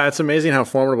 Yeah, it's amazing how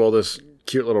formidable this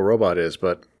cute little robot is,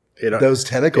 but those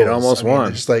tentacles. It almost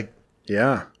won. Just like,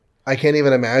 yeah. I can't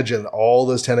even imagine all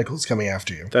those tentacles coming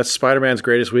after you. That's Spider-Man's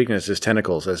greatest weakness is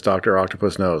tentacles, as Dr.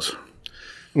 Octopus knows.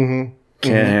 Can't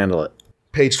handle it.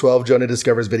 Page 12, Jonah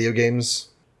discovers video games.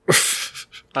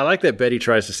 I like that Betty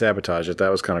tries to sabotage it. That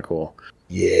was kind of cool.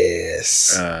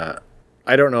 Yes.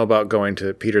 I don't know about going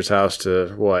to Peter's house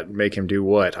to make him do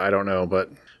what. I don't know,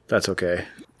 but that's okay.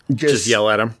 Just yell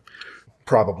at him.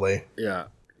 Probably. Yeah.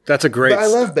 That's a great. But I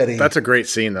love Betty. That's a great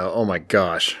scene, though. Oh my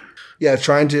gosh. Yeah,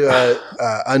 trying to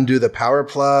undo the power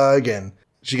plug, and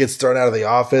she gets thrown out of the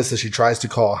office as she tries to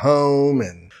call home.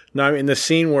 And no, I mean the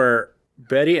scene where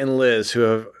Betty and Liz, who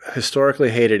have historically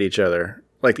hated each other,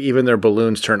 like even their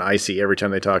balloons turn icy every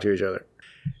time they talk to each other,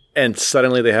 and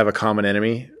suddenly they have a common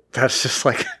enemy. That's just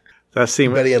like that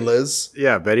scene. Betty and Liz.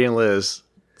 Yeah, Betty and Liz.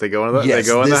 They go in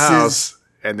the house.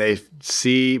 And they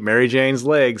see Mary Jane's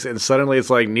legs, and suddenly it's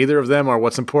like neither of them are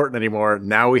what's important anymore.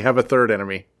 Now we have a third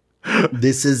enemy.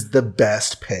 This is the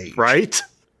best page. Right?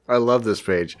 I love this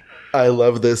page. I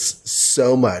love this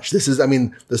so much. This is,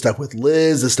 the stuff with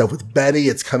Liz, the stuff with Betty,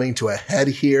 it's coming to a head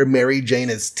here. Mary Jane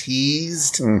is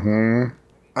teased.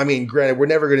 Granted, we're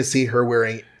never going to see her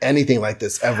wearing anything like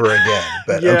this ever again.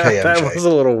 But yeah, okay, MJ. That was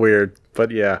a little weird, but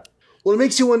yeah. Well, it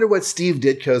makes you wonder what Steve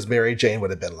Ditko's Mary Jane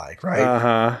would have been like, right?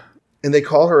 Uh-huh. And they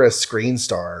call her a screen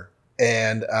star.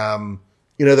 And,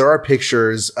 there are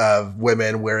pictures of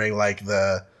women wearing like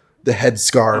the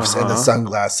headscarves and the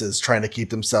sunglasses trying to keep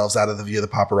themselves out of the view of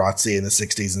the paparazzi in the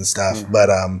 60s and stuff. But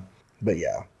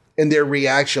yeah. And their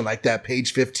reaction, like that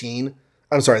page 15,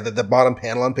 I'm sorry, the bottom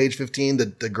panel on page 15,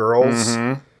 the girls,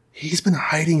 he's been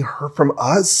hiding her from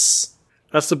us.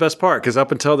 That's the best part, because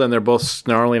up until then, they're both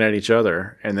snarling at each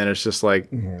other. And then it's just like,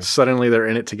 suddenly they're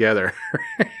in it together.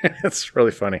 It's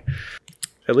really funny.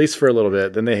 At least for a little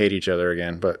bit. Then they hate each other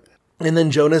again. And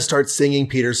then Jonah starts singing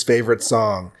Peter's favorite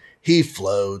song. He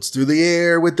floats through the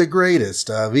air with the greatest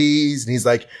of ease. And he's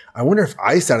like, I wonder if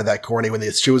I sounded that corny when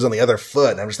the shoe was on the other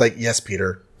foot. And I'm just like, yes,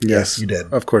 Peter. Yes, you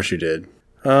did. Of course you did.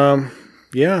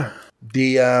 Yeah.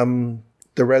 The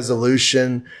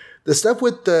resolution... The stuff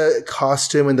with the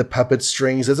costume and the puppet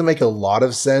strings doesn't make a lot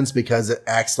of sense because it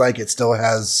acts like it still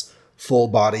has full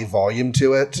body volume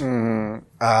to it.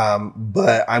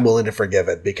 But I'm willing to forgive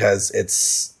it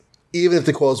because even if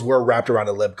the clothes were wrapped around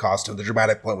a lib costume, the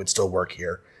dramatic point would still work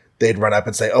here. They'd run up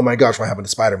and say, oh my gosh, what happened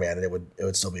to Spider-Man? And it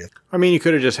would still be you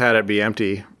could have just had it be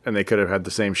empty and they could have had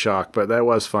the same shock, but that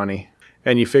was funny.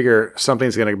 And you figure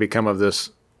something's going to become of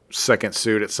this second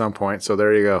suit at some point. So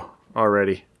there you go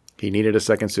already. He needed a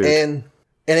second suit. And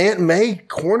Aunt May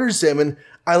corners him. And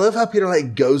I love how Peter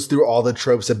goes through all the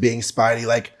tropes of being Spidey.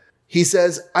 Like he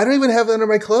says, I don't even have it under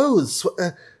my clothes.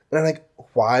 And I'm like,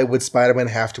 why would Spider-Man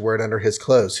have to wear it under his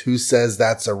clothes? Who says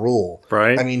that's a rule?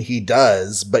 Right. He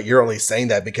does, but you're only saying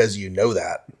that because you know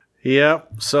that. Yeah.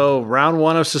 So round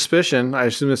one of suspicion. I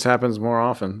assume this happens more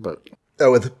often, but.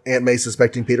 Oh, with Aunt May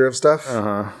suspecting Peter of stuff?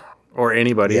 Or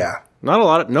anybody. Yeah.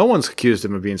 No one's accused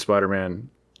him of being Spider-Man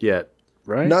yet.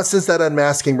 Right? Not since that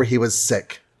unmasking where he was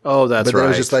sick. Oh, that's right. But then it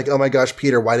was just like, oh my gosh,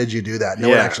 Peter, why did you do that? No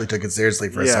one actually took it seriously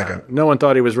for a second. No one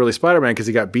thought he was really Spider-Man because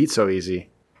he got beat so easy.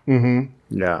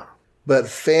 Yeah. But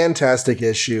fantastic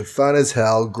issue. Fun as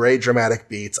hell. Great dramatic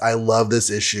beats. I love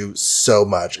this issue so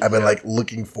much. I've been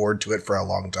looking forward to it for a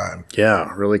long time.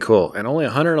 Yeah, really cool. And only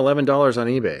 $111 on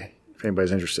eBay if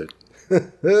anybody's interested.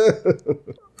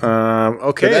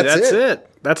 Okay, that's it.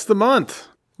 That's the month.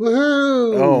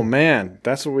 Woohoo! Oh man,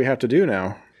 that's what we have to do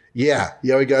now. Yeah,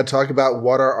 we got to talk about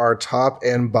what are our top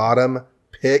and bottom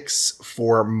picks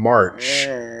for March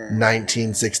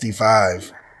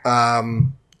 1965.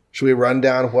 Should we run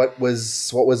down what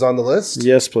was on the list?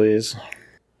 Yes, please.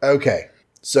 Okay,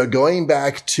 so going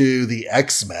back to the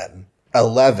X-Men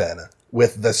 11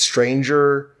 with The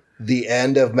Stranger, the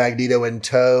end of Magneto and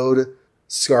Toad,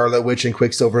 Scarlet Witch and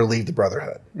Quicksilver leave the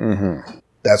Brotherhood. Mm-hmm.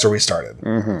 That's where we started.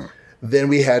 Mm-hmm. Then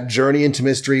we had Journey into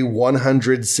Mystery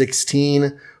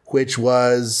 116, which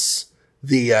was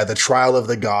the Trial of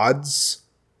the Gods,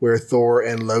 where Thor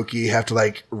and Loki have to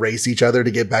like race each other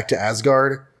to get back to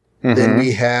Asgard. Mm-hmm. Then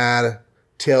we had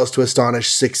Tales to Astonish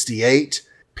 68,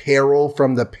 Peril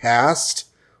from the Past,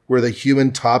 where the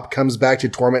human top comes back to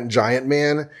torment Giant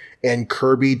Man, and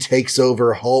Kirby takes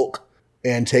over Hulk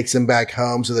and takes him back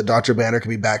home so that Dr. Banner can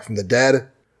be back from the dead.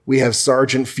 We have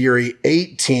Sergeant Fury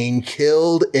 18,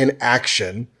 Killed in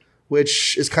Action,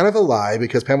 which is kind of a lie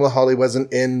because Pamela Hawley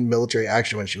wasn't in military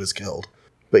action when she was killed.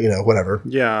 But, whatever.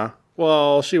 Yeah.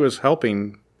 Well, she was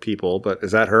helping people, but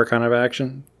is that her kind of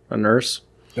action? A nurse?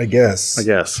 I guess.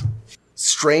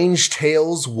 Strange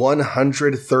Tales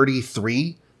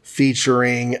 133,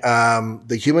 featuring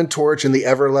the Human Torch and the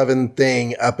Ever-Loving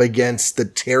Thing up against the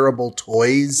Terrible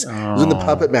Toys. Oh. It was when the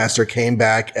Puppet Master came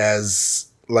back as...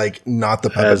 like not the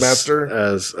Puppet Master.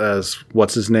 As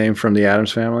what's his name from the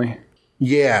Addams Family?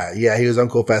 Yeah, he was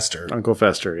Uncle Fester. Uncle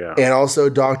Fester, yeah. And also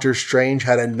Doctor Strange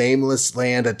had a nameless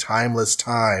land, a timeless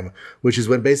time, which is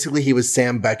when basically he was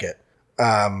Sam Beckett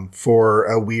for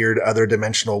a weird other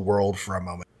dimensional world for a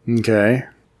moment. Okay.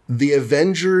 The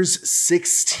Avengers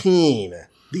 16,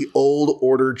 The Old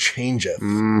Order Changeth.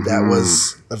 Mm-hmm. That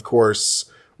was, of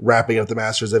course, wrapping up the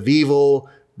Masters of Evil,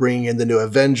 bringing in the new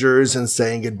Avengers and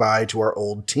saying goodbye to our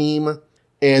old team.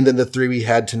 And then the three we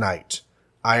had tonight.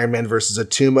 Iron Man versus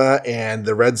Atuma and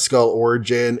the Red Skull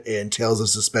origin in Tales of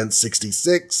Suspense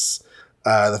 66.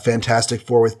 The Fantastic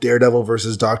Four with Daredevil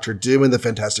versus Doctor Doom and the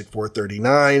Fantastic Four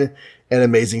 39. And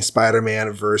Amazing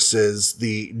Spider-Man versus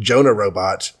the Jonah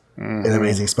Robot in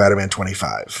Amazing Spider-Man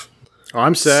 25. Oh,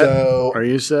 I'm set. So, are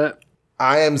you set?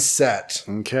 I am set.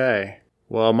 Okay.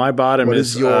 Well, my bottom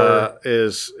is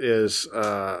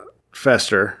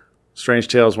Fester, Strange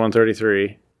Tales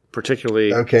 133,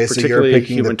 particularly so you're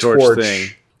picking Human the Torch thing.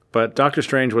 But Doctor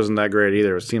Strange wasn't that great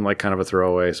either. It seemed like kind of a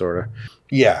throwaway, sort of.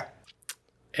 Yeah.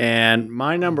 And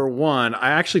my number one,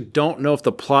 I actually don't know if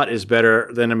the plot is better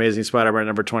than Amazing Spider-Man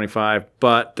number 25,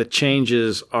 but the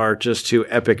changes are just too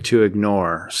epic to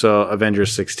ignore. So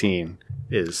Avengers 16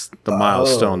 is the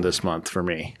milestone this month for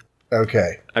me.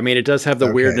 Okay. I mean, it does have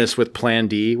the weirdness with Plan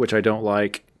D, which I don't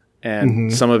like.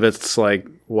 And some of it's like,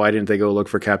 why didn't they go look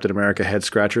for Captain America head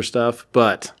scratcher stuff?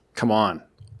 But come on.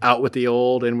 Out with the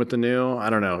old, in with the new. I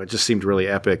don't know. It just seemed really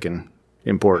epic and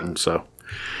important. So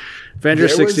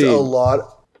Avengers 16.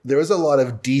 There was a lot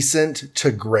of decent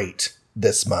to great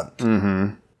this month.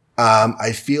 Mm-hmm.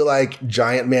 I feel like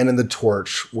Giant Man and the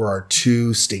Torch were our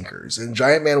two stinkers. And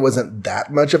Giant Man wasn't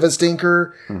that much of a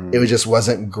stinker. Mm-hmm. It just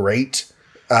wasn't great.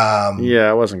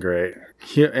 Yeah, it wasn't great.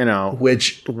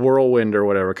 Which Whirlwind or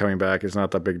whatever coming back is not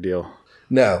that big deal.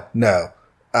 No.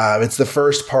 It's the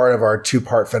first part of our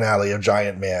 2-part finale of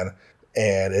Giant Man.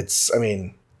 And it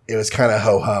was kind of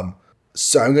ho-hum.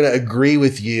 So I'm going to agree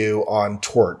with you on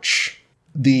Torch.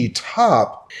 The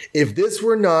top, if this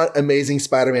were not Amazing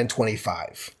Spider-Man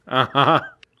 25,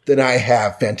 then I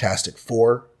have Fantastic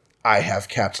Four. I have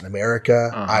Captain America.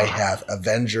 I have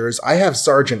Avengers. I have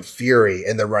Sergeant Fury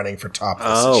in the running for top this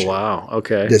issue. Oh, wow.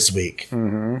 Okay. This week.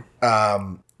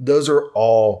 Mm-hmm. Those are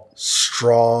all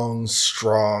strong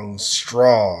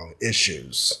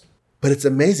issues. But it's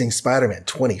Amazing Spider-Man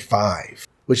 25,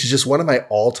 which is just one of my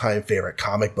all-time favorite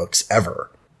comic books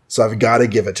ever. So I've got to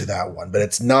give it to that one. But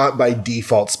it's not by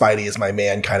default Spidey is my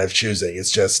man kind of choosing. It's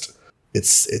just,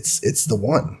 it's the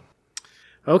one.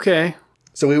 Okay.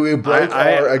 So we broke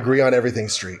our agree on everything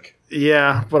streak.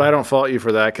 Yeah, but I don't fault you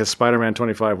for that because Spider-Man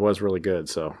 25 was really good.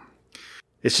 So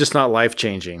it's just not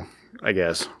life-changing, I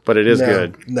guess. But it is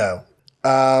good. No.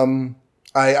 I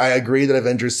agree that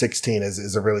Avengers 16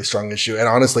 is a really strong issue. And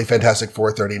honestly, Fantastic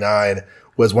Four 39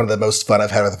 was one of the most fun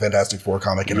I've had with a Fantastic Four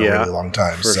comic in a really long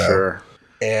time. For sure.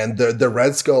 And the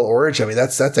Red Skull origin,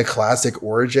 that's a classic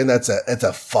origin. It's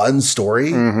a fun story.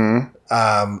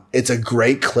 Mm-hmm. It's a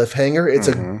great cliffhanger. It's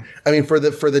for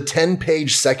the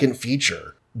 10-page second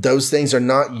feature, those things are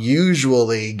not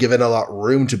usually given a lot of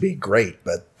room to be great,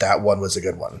 but that one was a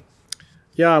good one.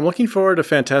 Yeah, I'm looking forward to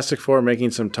Fantastic Four making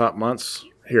some top months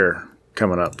here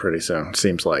coming up pretty soon,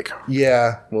 seems like.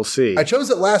 Yeah. We'll see. I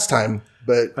chose it last time.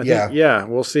 But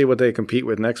we'll see what they compete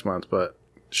with next month, but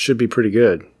should be pretty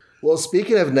good. Well,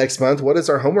 speaking of next month, what is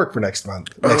our homework for next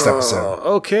episode?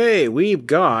 Okay, we've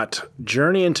got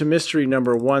Journey into Mystery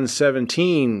number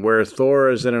 117, where Thor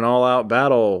is in an all-out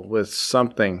battle with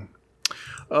something.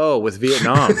 Oh, with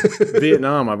Vietnam.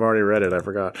 Vietnam, I've already read it, I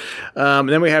forgot.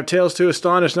 Then we have Tales to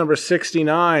Astonish number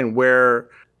 69, where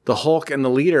the Hulk and the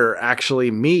Leader actually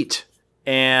meet.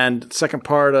 And second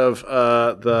part of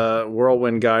the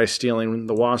Whirlwind guy stealing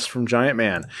the Wasp from Giant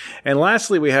Man. And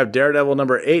lastly, we have Daredevil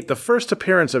number 8, the first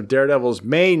appearance of Daredevil's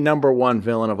main number 1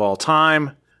 villain of all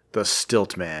time, the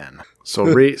Stilt Man. So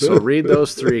read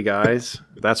those 3, guys.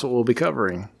 That's what we'll be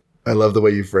covering. I love the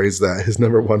way you phrased that. His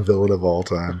number 1 villain of all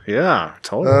time. Yeah,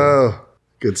 totally. Oh,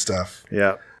 good stuff.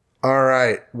 Yeah. All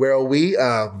right. Well, we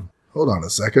hold on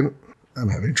a second. I'm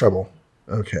having trouble.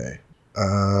 Okay.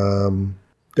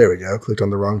 There we go. Clicked on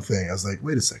the wrong thing. I was like,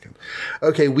 wait a second.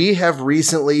 Okay, we have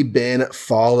recently been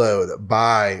followed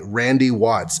by Randy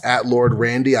Watts at Lord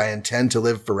Randy. I intend to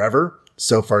live forever.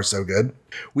 So far, so good.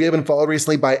 We have been followed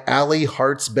recently by Ali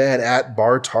Hartsben at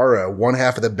Bartaro, one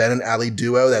half of the Ben and Ali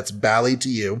duo. That's Bally to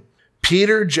you.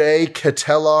 Peter J.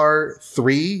 Catellar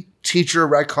 3, teacher,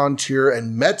 raconteur,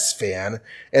 and Mets fan,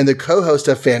 and the co-host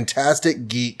of Fantastic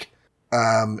Geek.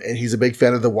 And he's a big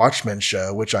fan of the Watchmen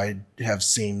show, which I have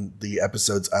seen the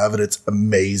episodes of, and it's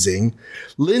amazing.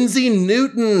 Lindsay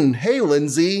Newton. Hey,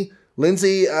 Lindsay.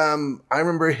 Lindsay, I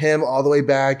remember him all the way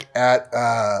back at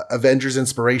Avengers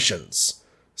Inspirations.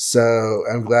 So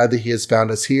I'm glad that he has found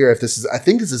us here. I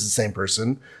think this is the same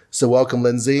person. So welcome,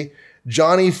 Lindsay.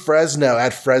 Johnny Fresno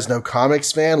at Fresno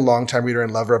Comics fan, longtime reader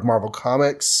and lover of Marvel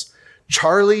Comics.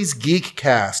 Charlie's Geek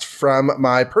Cast from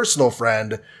my personal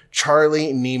friend,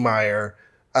 Charlie Niemeyer.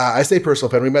 I say personal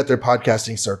friend. We met their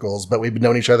podcasting circles, but we've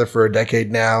known each other for a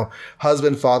decade now.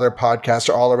 Husband, father,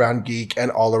 podcaster, all around geek and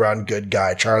all around good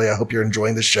guy. Charlie, I hope you're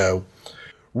enjoying the show.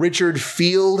 Richard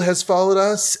Field has followed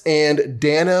us, and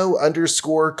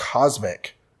Dano_Cosmic,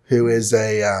 who is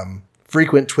a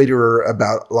frequent Twitterer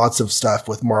about lots of stuff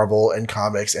with Marvel and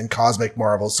comics and Cosmic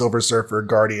Marvel, Silver Surfer,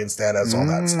 Guardians, Thanos, all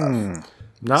that stuff.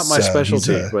 Not my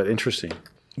specialty, but interesting.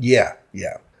 Yeah.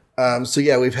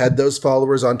 We've had those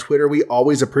followers on Twitter. We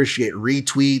always appreciate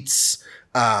retweets,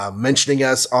 mentioning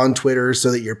us on Twitter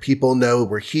so that your people know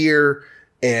we're here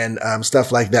and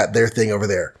stuff like that. Their thing over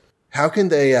there. How can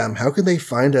they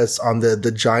find us on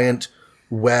the giant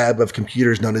web of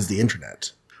computers known as the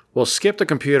internet? Well, skip the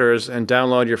computers and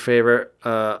download your favorite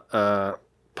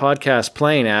podcast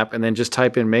playing app, and then just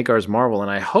type in Make Ours Marvel, and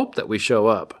I hope that we show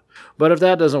up. But if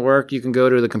that doesn't work, you can go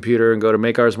to the computer and go to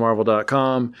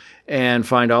makeoursmarvel.com and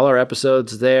find all our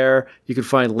episodes there. You can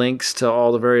find links to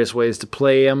all the various ways to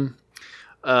play them.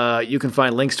 You can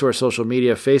find links to our social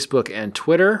media, Facebook and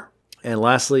Twitter. And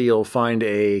lastly, you'll find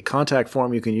a contact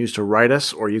form you can use to write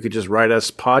us, or you could just write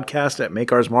us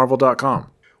podcast@makeoursmarvel.com.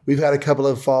 We've had a couple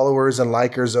of followers and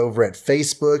likers over at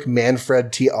Facebook,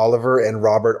 Manfred T. Oliver and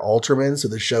Robert Alterman. So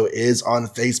the show is on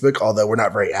Facebook, although we're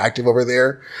not very active over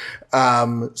there.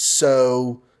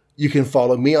 So you can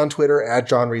follow me on Twitter at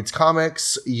John Reads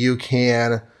Comics. You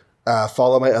can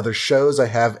follow my other shows. I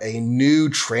have a new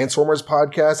Transformers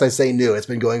podcast. I say new. It's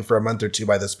been going for a month or two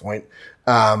by this point,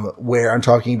 where I'm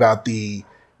talking about the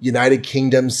United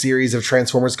Kingdom series of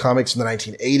Transformers comics from the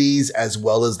 1980s, as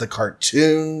well as the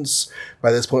cartoons.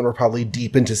 By this point, we're probably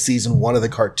deep into season 1 of the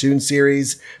cartoon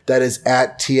series. That is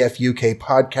at TFUK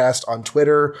Podcast on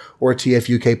Twitter or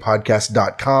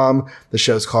TFUKpodcast.com. The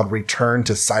show's called Return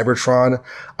to Cybertron.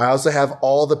 I also have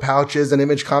All the Pouches and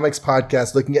Image Comics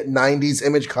podcast looking at 90s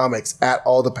Image Comics at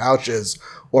All the Pouches,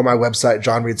 or my website,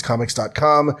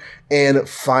 johnreadscomics.com. And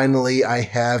finally, I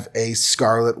have a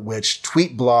Scarlet Witch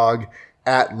tweet blog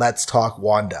at Let's Talk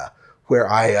Wanda, where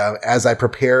I, as I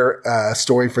prepare a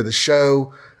story for the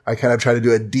show, I kind of try to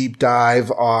do a deep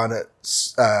dive on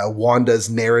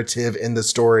Wanda's narrative in the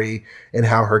story and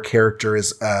how her character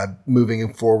is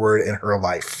moving forward in her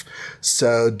life.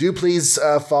 So do please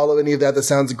follow any of that. That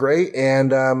sounds great.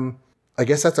 And I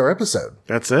guess that's our episode.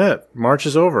 That's it. March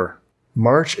is over.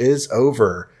 March is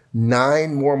over.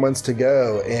 9 more months to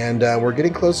go. And we're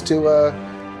getting close to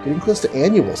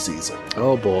annual season.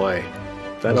 Oh, boy.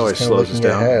 That always slows us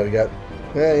down. Ahead. We got,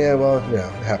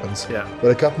 it happens. Yeah.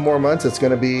 But a couple more months, it's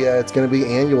gonna be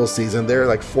annual season. There are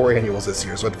like 4 annuals this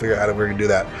year, so I have to figure out how we're gonna do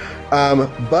that.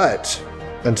 But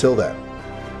until then,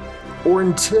 or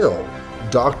until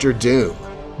Dr. Doom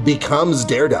becomes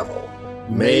Daredevil,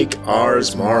 make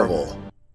ours Marvel.